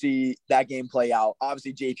cool to see that game play out.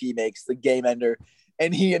 Obviously, JP makes the game ender,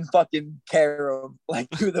 and he and fucking Karam like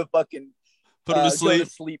do the fucking Put him to go sleep. to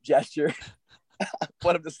sleep gesture.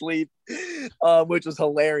 Put him to sleep, which was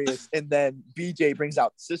hilarious. And then BJ brings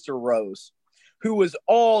out Sister Rose, who was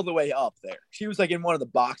all the way up there. She was like in one of the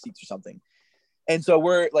box seats or something. And so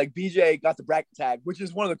we're like, BJ got the bracket tag, which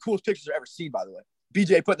is one of the coolest pictures I've ever seen, by the way.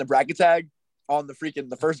 BJ putting the bracket tag on the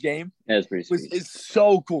first game That's pretty sweet. is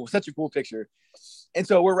so cool. Such a cool picture. And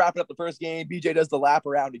so we're wrapping up the first game. BJ does the lap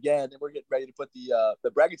around again, and we're getting ready to put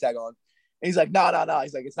the bracket tag on. And he's like, no.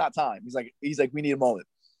 He's like, it's not time. He's like, we need a moment.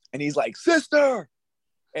 And he's like, sister.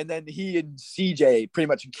 And then he and CJ pretty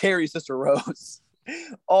much carry Sister Rose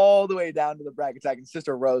all the way down to the bracket tag, and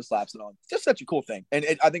Sister Rose slaps it on. Just such a cool thing. And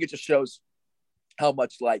I think it just shows how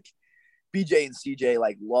much like BJ and CJ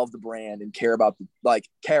like love the brand and care about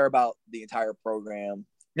the entire program.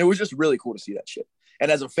 It was just really cool to see that shit.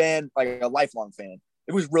 And as a fan, like a lifelong fan,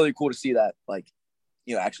 it was really cool to see that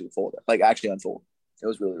actually unfold. It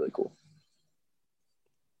was really, really cool.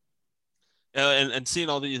 And seeing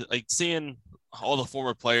all the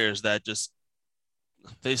former players that just,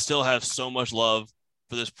 they still have so much love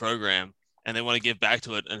for this program, and they want to give back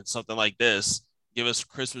to it. And something like this, give us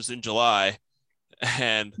Christmas in July,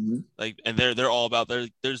 and they're all about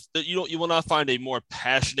you will not find a more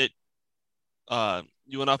passionate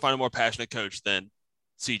coach than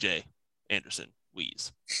CJ Anderson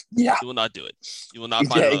Wees. Yeah, you will not do it. You will not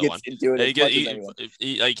find another one.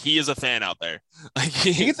 He is a fan out there.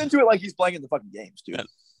 He gets into it like he's playing in the fucking games, dude. Yeah.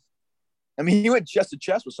 I mean, he went chest to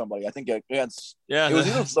chest with somebody. I think against it was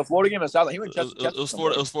either the Florida game or South. He went chest to chest. It was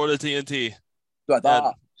Florida TNT. So I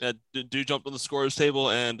thought. Dude jumped on the scorer's table,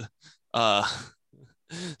 and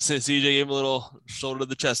since CJ gave him a little shoulder to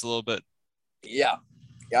the chest a little bit. Yeah,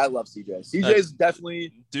 I love CJ. CJ is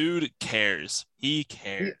definitely dude cares. He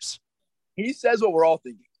cares. He says what we're all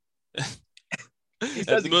thinking. He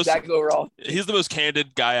says exactly what we're all thinking. He's the most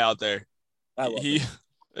candid guy out there. I love him.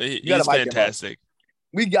 He's fantastic.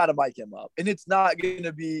 We got to mic him up. And it's not going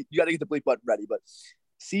to be – you got to get the bleep button ready. But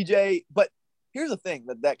CJ – but here's the thing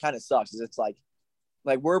that kind of sucks is it's like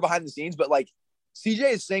we're behind the scenes, but like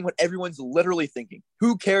CJ is saying what everyone's literally thinking.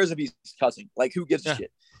 Who cares if he's cussing? Like, who gives a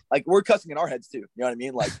shit? Like, we're cussing in our heads too. You know what I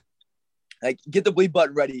mean? Like get the bleep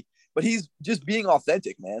button ready. But he's just being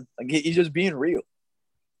authentic, man. Like, he's just being real.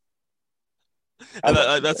 And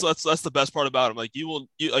that's the best part about him. Like,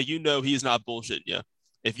 he's not bullshit. Yeah.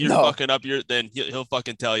 If you're fucking up, then he'll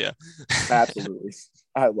fucking tell you. Absolutely,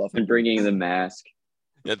 I love him. And bringing the mask.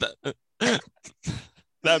 Yeah,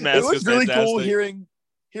 that mask. It was really fantastic. cool hearing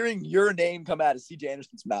your name come out of CJ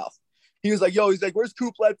Anderson's mouth. He was like, "Yo," he's like, "Where's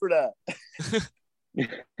Coop Ledford at?"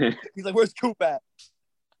 He's like, "Where's Coop at?"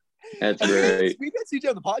 That's right. We've had CJ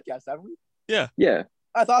on the podcast, haven't we? Yeah. Yeah.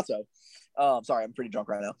 I thought so. Sorry, I'm pretty drunk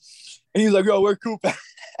right now. And he's like, "Yo, where's Coop at?"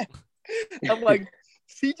 I'm like,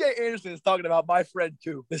 CJ Anderson is talking about my friend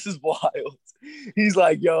Coop. This is wild. He's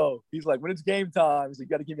like, "Yo," he's like, "when it's game time, he's like, you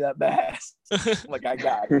got to give me that mask." I'm like, "I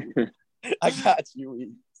got you. I got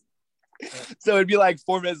you." So it'd be like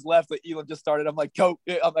 4 minutes left. Like Elam just started. I'm like, "Coop."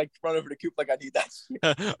 I'm like, run over to Coop. Like, I need that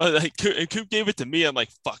shit. And Coop gave it to me. I'm like,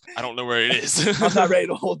 fuck, I don't know where it is. I'm not ready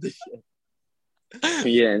to hold this shit.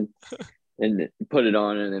 Yeah, and put it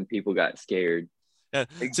on, and then people got scared. Yeah.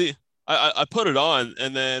 See, I put it on,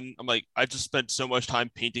 and then I'm like, I just spent so much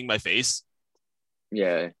time painting my face.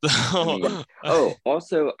 Yeah.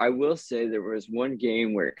 Also, I will say there was one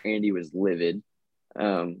game where Andy was livid,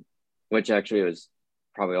 which actually was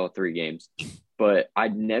probably all 3 games. But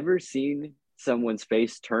I'd never seen someone's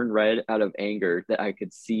face turn red out of anger that I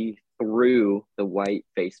could see through the white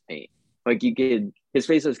face paint. Like his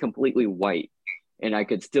face was completely white, and I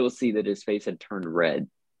could still see that his face had turned red.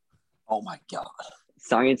 Oh my God.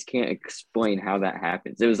 Science can't explain how that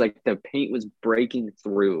happens. It was like the paint was breaking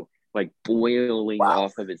through, like boiling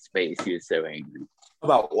off of his face. He was so angry.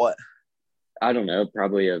 About what? I don't know.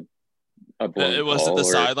 Probably a blown It wasn't the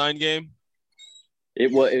sideline game?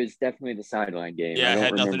 It was definitely the sideline game. Yeah, it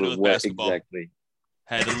had nothing to do with basketball. Exactly.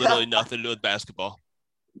 Had literally nothing to do with basketball.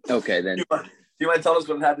 Okay, then. Do you want to tell us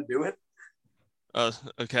what it had to do with?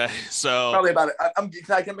 Okay, so probably about it.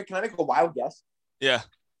 Can I make a wild guess? Yeah.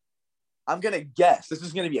 I'm going to guess. This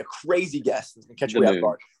is going to be a crazy guess. It's going to catch The me off moon.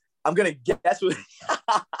 guard. I'm going to guess.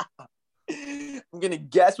 I'm going to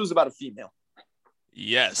guess was about a female.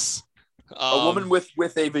 Yes. A woman with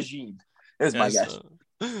a vagine is my guess.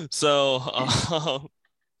 Yeah, so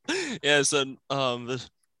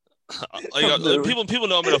people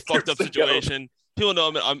know I'm in a fucked up situation. People know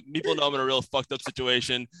I'm in a real fucked up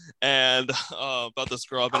situation, and about this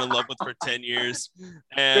girl I've been in love with for 10 years,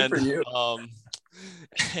 and Good for you.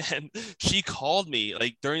 and she called me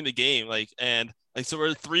like during the game, so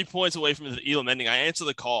we're 3 points away from the Elam ending. I answer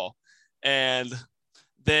the call, and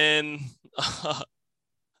then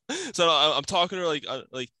so I'm talking to her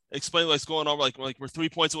like explaining what's going on. We're 3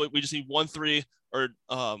 points away. We just need 1-3, or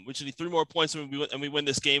we just need 3 more points, and we win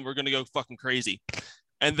this game. We're gonna go fucking crazy.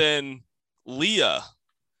 And then Leah,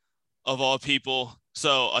 of all people,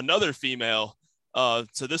 so another female,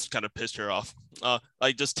 so this kind of pissed her off.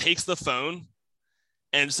 Just takes the phone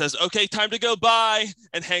and says, "Okay, time to go, bye,"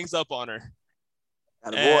 and hangs up on her.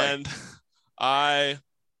 Attaboy. And I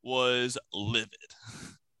was livid.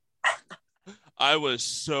 I was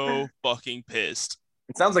so fucking pissed.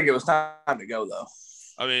 It sounds like it was time to go, though.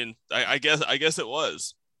 I mean, I guess it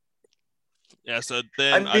was. Yeah. So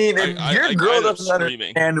then I mean, if your girl doesn't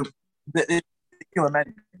screaming. understand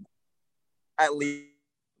at least,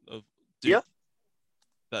 Dude, yeah.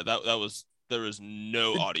 That was there was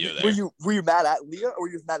no audio there. Were you mad at Leah, or were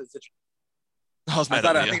you mad at the situation? I was mad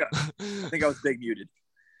at Leah. I think I was big muted.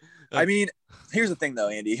 I mean, here's the thing, though,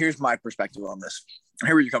 Andy. Here's my perspective on this. I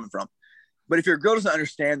hear where you're coming from. But if your girl doesn't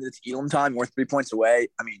understand that it's Elam time, we're 3 points away,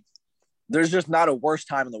 I mean, there's just not a worse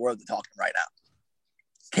time in the world to talk to them right now.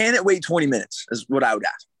 Can it wait 20 minutes is what I would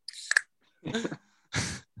ask.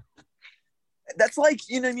 That's like,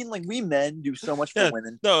 you know what I mean? Like, we men do so much for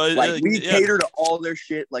women. No, we cater to all their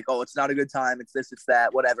shit. Like, oh, it's not a good time. It's this, it's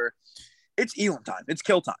that, whatever. It's Elam time. It's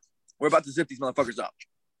kill time. We're about to zip these motherfuckers up.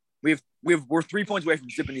 We're 3 points away from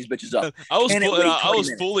zipping these bitches up. I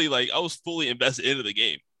was fully invested into the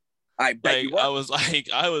game. I bet you were. I was like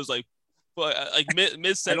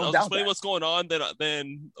mid sentence. I was explaining what's going on.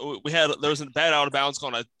 Then there was a bad out of bounds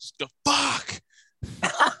call, and I just go, fuck.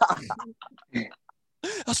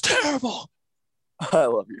 That's terrible. I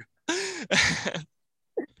love you.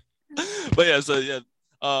 But yeah, so yeah,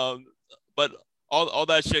 but all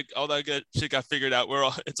that good shit got figured out.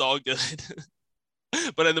 It's all good.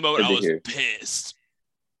 But in the moment, I was pissed.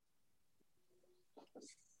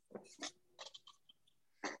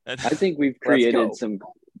 I think we've created some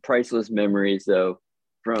priceless memories, though,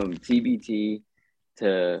 from TBT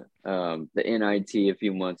to the NIT a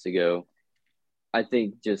few months ago. I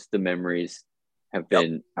think just the memories have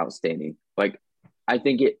been outstanding. Like, I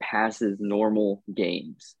think it passes normal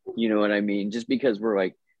games. You know what I mean? Just because we're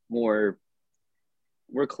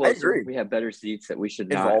closer. We have better seats that we should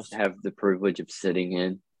not have the privilege of sitting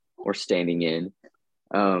in or standing in.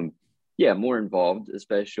 Yeah, more involved,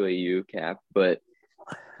 especially you, Cap. But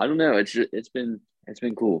I don't know. It's been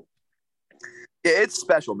cool. Yeah, it's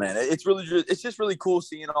special, man. It's just really cool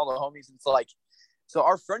seeing all the homies. It's like, so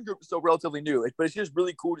our friend group is still relatively new, but it's just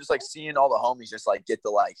really cool just like seeing all the homies just like get to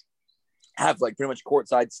like have like pretty much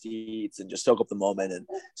courtside seats and just soak up the moment, and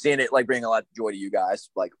seeing it like bring a lot of joy to you guys.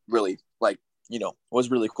 Like, really, like, you know, was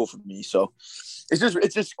really cool for me. So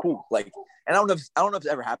it's just cool. Like, and I don't know if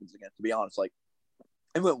it ever happens again, to be honest. Like,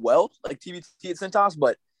 it went well, like TBT at Cintas,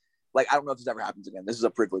 but like, I don't know if this ever happens again. This is a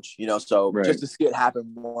privilege, you know? So just to see it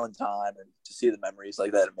happen one time and to see the memories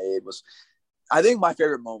like that it made was, I think, my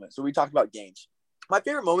favorite moment. So we talked about games. My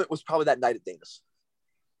favorite moment was probably that night at Dana's.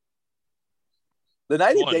 The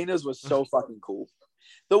night at Dana's was so fucking cool.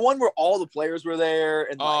 The one where all the players were there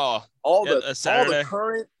and all the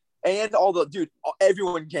current and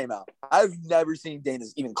everyone came out. I've never seen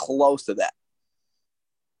Dana's even close to that.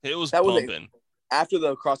 It was pumping. After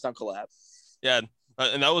the crosstown collab. Yeah.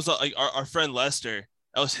 And that was like our friend Lester.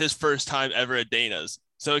 That was his first time ever at Dana's.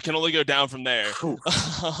 So it can only go down from there.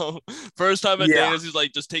 First time at Dana's, he's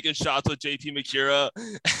like just taking shots with JP Makura.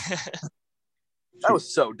 That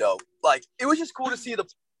was so dope. Like, it was just cool to see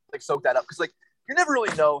like soak that up, because like you never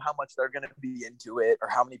really know how much they're going to be into it or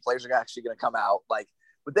how many players are actually going to come out. Like,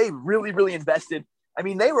 but they really, really invested. I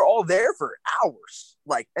mean, they were all there for hours.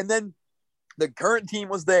 Like, and then the current team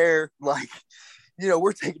was there. Like, you know,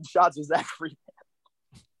 we're taking shots with Zach Freeman.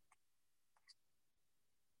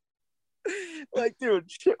 Like, dude,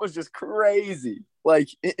 shit was just crazy. Like,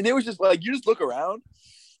 and it was just like, you just look around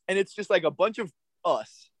and it's just like a bunch of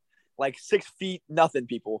us, like 6 feet nothing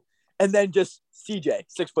people, and then just CJ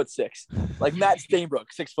 6'6", like Matt Stainbrook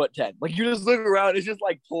 6'10". Like, you just look around, it's just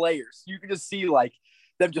like players. You can just see like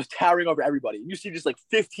them just towering over everybody. And you see just like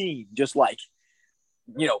 15 just like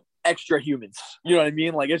extra humans. You know what I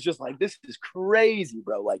mean? Like, it's just like, this is crazy,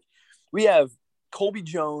 bro. Like, we have Colby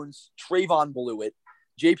Jones, Trayvon Blewett,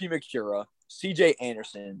 JP McCura, CJ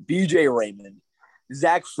Anderson, BJ Raymond,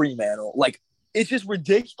 Zach Freemantle. Like, it's just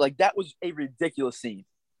ridiculous. Like, that was a ridiculous scene.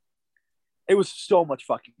 It was so much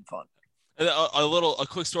fucking fun. And a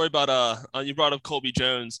quick story about you brought up Colby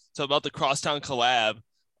Jones. So about the Crosstown collab.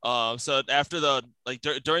 So after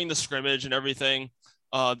during the scrimmage and everything,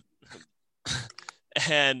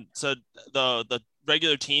 and so the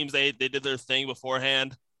regular teams they did their thing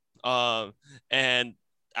beforehand, and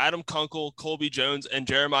Adam Kunkel, Colby Jones, and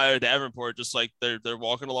Jeremiah Davenport just like they're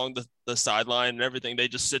walking along the sideline and everything. They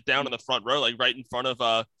just sit down in the front row, like right in front of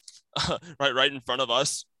right in front of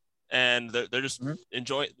us, and they're just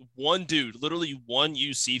enjoying. One dude, literally one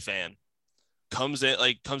UC fan, comes in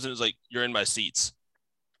and is like, "You're in my seats."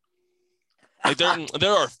 Like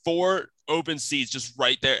there are 4 open seats just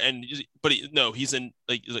right there, he's in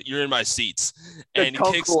like you're in my seats, and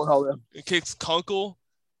he kicks Kunkel,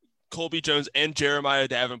 Colby Jones, and Jeremiah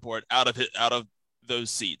Davenport out of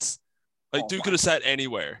those seats. Like, dude could have sat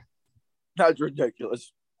anywhere. That's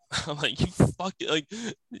ridiculous. I'm like,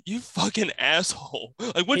 you fucking asshole.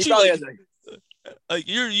 Like, what you like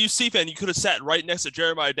you're a UC fan, you could have sat right next to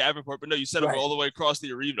Jeremiah Davenport, but no, you set him all the way across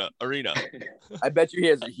the arena. I bet you he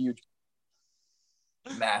has a huge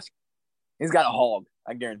mask. He's got a hog.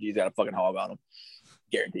 I guarantee he's got a fucking hog on him.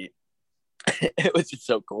 Guaranteed. It was just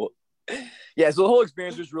so cool. Yeah, so the whole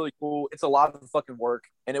experience was really cool. It's a lot of fucking work,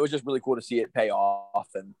 and it was just really cool to see it pay off,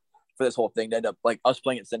 and for this whole thing to end up like us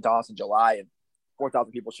playing at Cintas in July and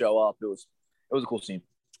 4,000 people show up. It was a cool scene.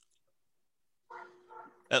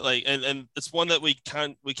 And it's one that we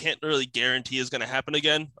can't really guarantee is going to happen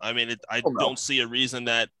again. I mean, I don't see a reason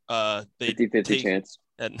that they 50-50 chance.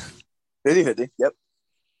 And 50-50. Yep.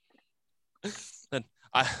 And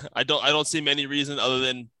I don't see many reasons other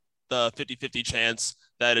than the 50-50 chance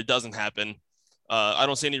that it doesn't happen. I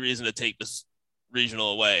don't see any reason to take this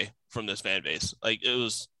regional away from this fan base. Like, it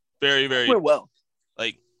was very, very well.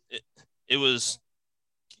 Like, it was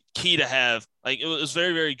key to have. Like, it was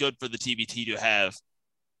very, very good for the TBT to have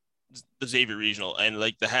the Xavier Regional and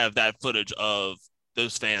like to have that footage of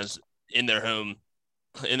those fans in their home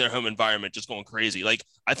environment just going crazy. Like,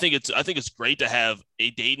 I think it's great to have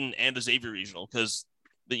a Dayton and a Xavier Regional because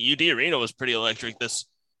the UD Arena was pretty electric this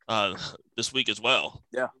week as well.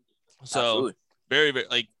 Yeah. So absolutely. Very, very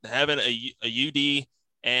like having a UD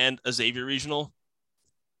and a Xavier Regional.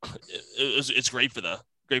 It's great for the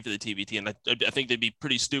TBT, and I think they'd be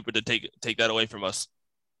pretty stupid to take that away from us.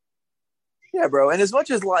 Yeah, bro. And as much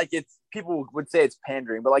as like people would say it's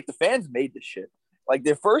pandering, but like the fans made this shit. Like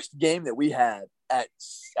the first game that we had at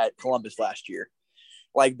Columbus last year,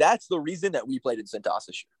 like that's the reason that we played in Cintas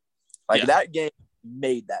this year. Like that game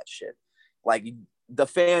made that shit. Like the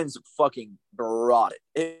fans fucking brought it.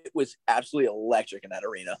 It was absolutely electric in that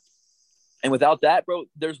arena. And without that, bro,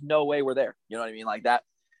 there's no way we're there. You know what I mean? Like that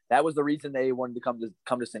was the reason they wanted to come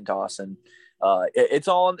to Cintas. And it's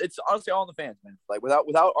honestly all on the fans, man. Like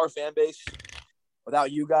without our fan base,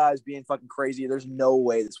 without you guys being fucking crazy, there's no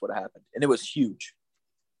way this would have happened. And it was huge.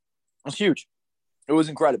 It was huge. It was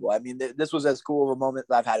incredible. I mean, this was as cool of a moment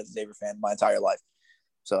that I've had as a Xavier fan my entire life.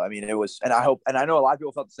 So, I mean, it was, and I know a lot of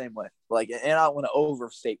people felt the same way. Like, and I don't want to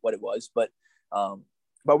overstate what it was, but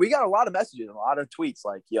we got a lot of messages and a lot of tweets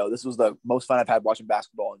like, yo, this was the most fun I've had watching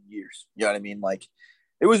basketball in years. You know what I mean? Like,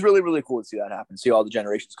 it was really, really cool to see that happen, see all the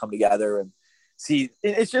generations come together and see,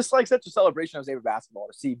 it's just like such a celebration of Xavier basketball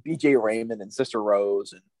to see BJ Raymond and Sister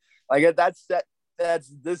Rose. And like, that's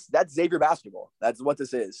Xavier basketball. That's what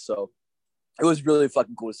this is. So it was really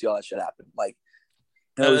fucking cool to see all that shit happen. Like,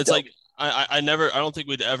 it's dope. Like, I don't think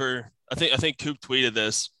we'd ever, I think Coop tweeted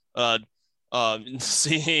this,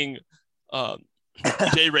 seeing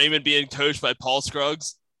BJ Raymond being coached by Paul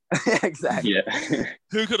Scruggs. Exactly. Yeah.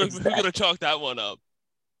 Who could have chalked that one up?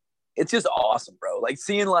 It's just awesome, bro. Like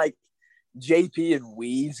seeing like JP and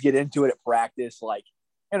Weeds get into it at practice, like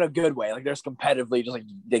in a good way. Like they're just competitively just like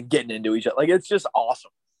they're getting into each other. Like it's just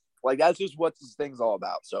awesome. Like that's just what this thing's all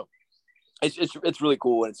about. So it's really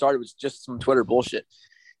cool. And it started with just some Twitter bullshit,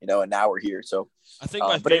 you know, and now we're here. So I think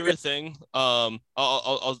my favorite thing, I'll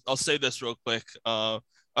say this real quick. I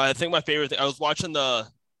think my favorite thing, I was watching the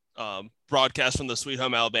broadcast from the Sweet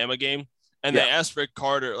Home Alabama game, and they asked Rick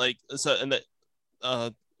Carter, like, so, and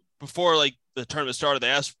the before like the tournament started, they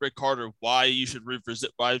asked Rick Carter why you should root for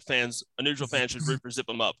why a neutral fan should root for Zip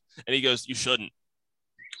 'em up, and he goes, "You shouldn't."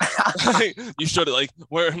 You shouldn't. Like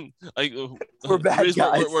we're bad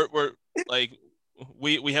guys. We're like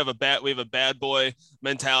we have a bad boy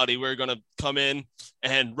mentality. We're gonna come in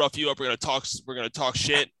and rough you up. We're gonna talk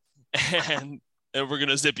shit, and and we're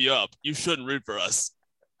gonna zip you up. You shouldn't root for us.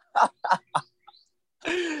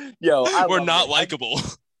 Yo, we're not likable.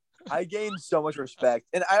 I gained so much respect,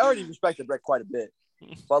 and I already respected Rick quite a bit,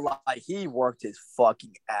 but like he worked his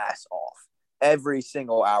fucking ass off every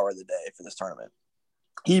single hour of the day for this tournament.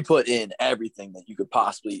 He put in everything that you could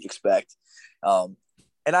possibly expect, and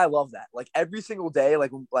I love that. Like every single day,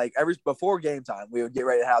 like every before game time, we would get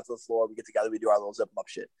ready to head out to the floor. We get together, we do our little zip 'em up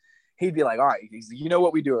shit. He'd be like, "All right, you know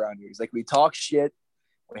what we do around here?" He's like, "We talk shit,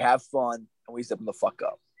 we have fun, and we zip them the fuck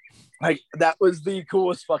up." Like that was the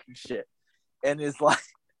coolest fucking shit, and it's like.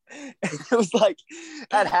 It was like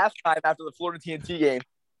at halftime after the Florida TNT game,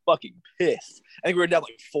 fucking pissed. I think we were down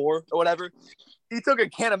like 4 or whatever. He took a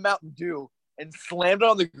can of Mountain Dew and slammed it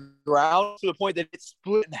on the ground to the point that it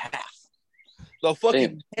split in half. The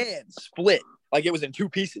fucking can split like it was in 2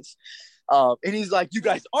 pieces. And he's like, "You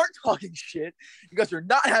guys aren't talking shit. You guys are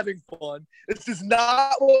not having fun. This is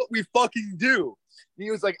not what we fucking do." And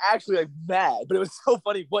he was like actually like mad, but it was so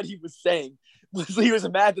funny what he was saying. He was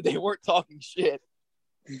mad that they weren't talking shit.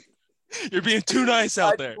 You're being too nice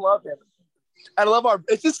out there. I love him. I love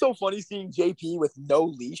it's just so funny seeing JP with no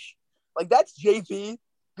leash. Like that's JP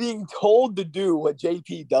being told to do what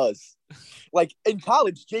JP does. Like in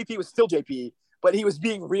college, JP was still JP, but he was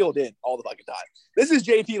being reeled in all the fucking time. This is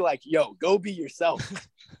JP like, "Yo, go be yourself."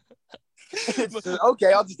 It's,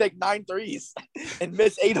 okay, I'll just take 9 threes and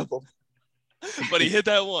miss 8 of them. But he hit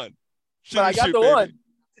that one. But I got the baby. One.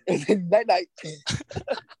 And then that night.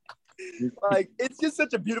 Like it's just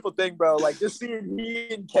such a beautiful thing, bro. Like just seeing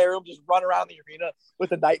me and Karam just run around the arena with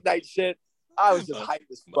the night shit. I was just hyped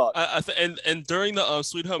as fuck. And during the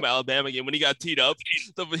Sweet Home Alabama game when he got teed up,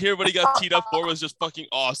 here what he got teed up for was just fucking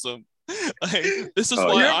awesome. Like, this is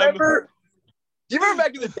why do you remember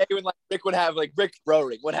back in the day when like Rick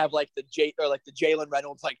Broering would have like the Jalen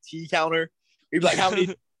Reynolds like tee counter? He'd be like, "How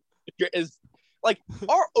many is like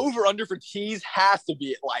our over under for tees has to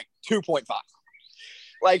be at like 2.5."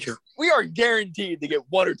 Like, we are guaranteed to get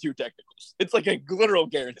 1 or 2 technicals. It's like a literal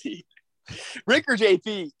guarantee. Rick or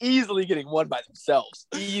JP easily getting 1 by themselves.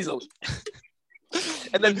 Easily.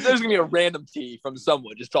 And then there's going to be a random tee from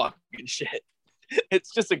someone just talking shit.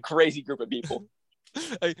 It's just a crazy group of people.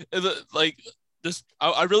 I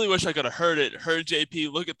really wish I could have heard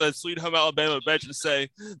JP look at that Sweet Home Alabama bench and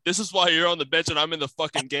say, "This is why you're on the bench and I'm in the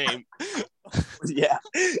fucking game." Yeah.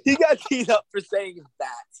 He got teed up for saying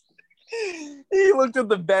that. He looked at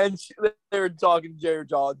the bench. They were talking Jared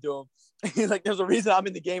Jaw to him. He's like, "There's a reason I'm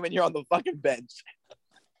in the game and you're on the fucking bench."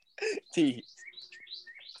 He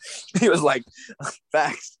was like,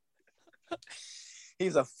 "Facts."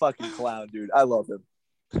 He's a fucking clown, dude. I love him.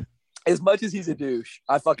 As much as he's a douche,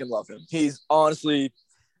 I fucking love him. He's honestly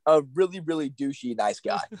a really, really douchey, nice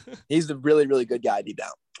guy. He's a really, really good guy deep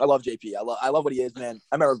down. I love JP. I love what he is, man.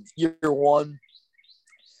 I remember year 1.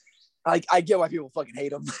 I get why people fucking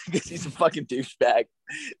hate him because he's a fucking douchebag,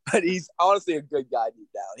 but he's honestly a good guy deep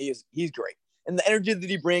down. He's great, and the energy that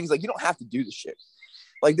he brings, like you don't have to do the shit.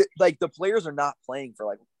 Like the players are not playing for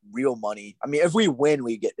like real money. I mean, if we win,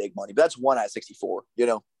 we get big money, but that's 1 out of 64. You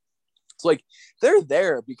know, it's like they're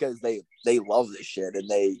there because they love this shit and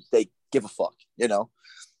they give a fuck. You know,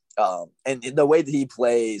 and the way that he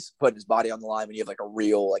plays, putting his body on the line when you have like a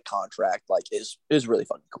real like contract, like is really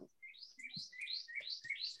fucking cool.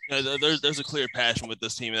 There's a clear passion with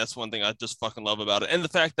this team, and that's one thing I just fucking love about it. And the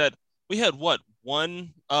fact that we had what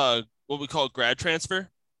we call grad transfer.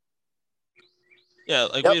 Yeah,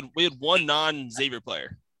 like yep. we had 1 non-Xavier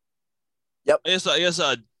player. Yep. I guess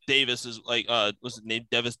Davis is like was it named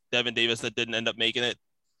Devin Davis that didn't end up making it.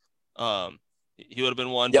 He would have been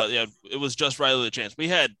 1, yep. But yeah, it was just Riley LaChance. We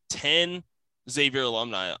had 10 Xavier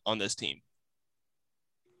alumni on this team.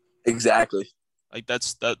 Exactly. Like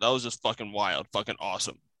that was just fucking wild, fucking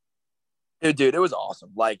awesome. Dude, it was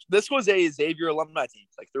awesome. Like this was a Xavier alumni team,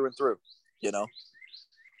 like through and through. You know,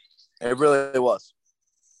 it really was.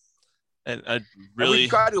 And I really we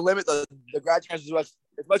try to limit the grad transfers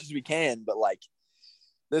as much as we can, but like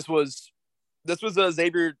this was a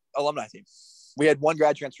Xavier alumni team. We had 1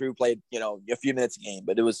 grad transfer who played, you know, a few minutes a game,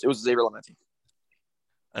 but it was a Xavier alumni team.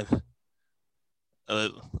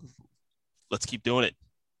 Let's keep doing it.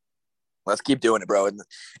 Let's keep doing it, bro. And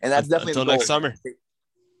that's definitely until the goal, next summer.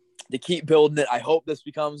 To keep building it. I hope this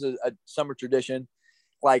becomes a summer tradition.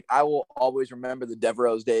 Like I will always remember the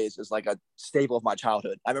Devereaux days as like a staple of my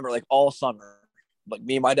childhood. I remember like all summer, like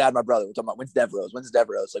me and my dad and my brother were talking about when's Devereaux?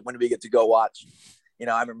 Like when do we get to go watch? You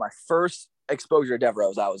know, I remember my first exposure to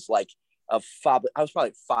Devereaux. I was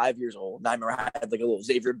probably 5 years old. And I remember I had like a little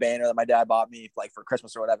Xavier banner that my dad bought me like for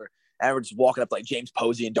Christmas or whatever. And we're just walking up to, like James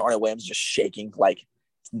Posey and Darnell Williams just shaking, like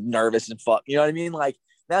nervous and fuck. You know what I mean? Like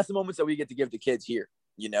that's the moments that we get to give to kids here,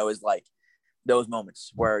 is like those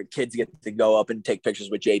moments where kids get to go up and take pictures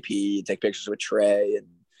with JP and take pictures with Trey and,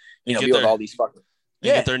 be with all these fucking.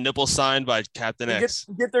 Get their nipples signed by Captain X.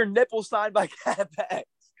 Get their nipples signed by Cap X.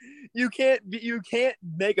 You can't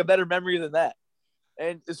make a better memory than that.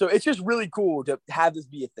 And so it's just really cool to have this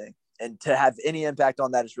be a thing and to have any impact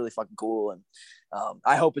on that is really fucking cool. And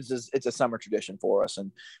I hope it's a summer tradition for us.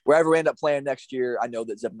 And wherever we end up playing next year, I know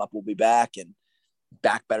that Zip 'em Up will be back and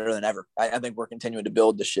back better than ever. I think we're continuing to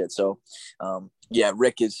build this shit. So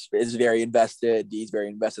Rick is very invested. Dee's very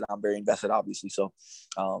invested. I'm very invested, obviously. So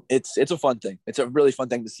it's a fun thing. It's a really fun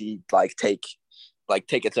thing to see take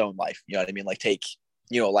its own life. You know what I mean? Like take,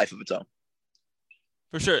 a life of its own.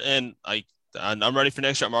 For sure. And I'm ready for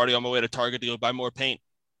next year. I'm already on my way to Target to go buy more paint.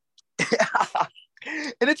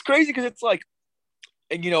 And it's crazy because it's like,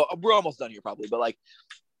 and we're almost done here probably, but like,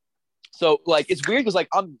 so like, it's weird because like,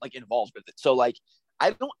 I'm like involved with it. So like, I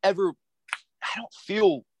don't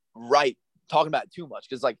feel right talking about it too much.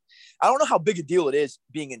 Cause like, I don't know how big a deal it is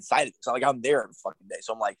being inside of it. So like, I'm there every fucking day.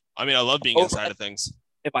 So I'm like, I mean, I love being inside of things.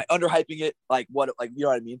 Am I underhyping it? Like what, like, you know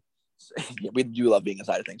what I mean? Yeah, we do love being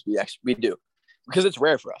inside of things. We do because it's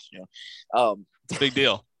rare for us, It's a big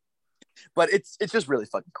deal. But it's just really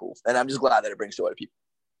fucking cool. And I'm just glad that it brings joy to people.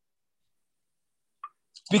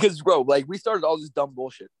 Because, bro, like, we started all this dumb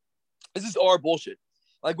bullshit. This is our bullshit.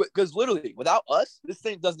 Like, because literally, without us, this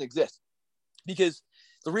thing doesn't exist. Because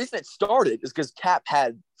the reason it started is because Cap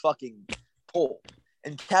had fucking pull.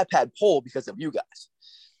 And Cap had pull because of you guys.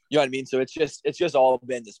 You know what I mean? So it's just all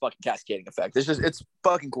been this fucking cascading effect. It's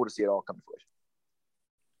fucking cool to see it all come to fruition.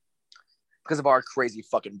 Because of our crazy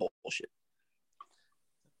fucking bullshit.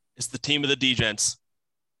 It's the team of the D-Gents.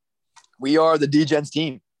 We are the D-Gents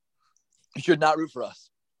team. You should not root for us.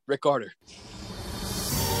 Rick Carter.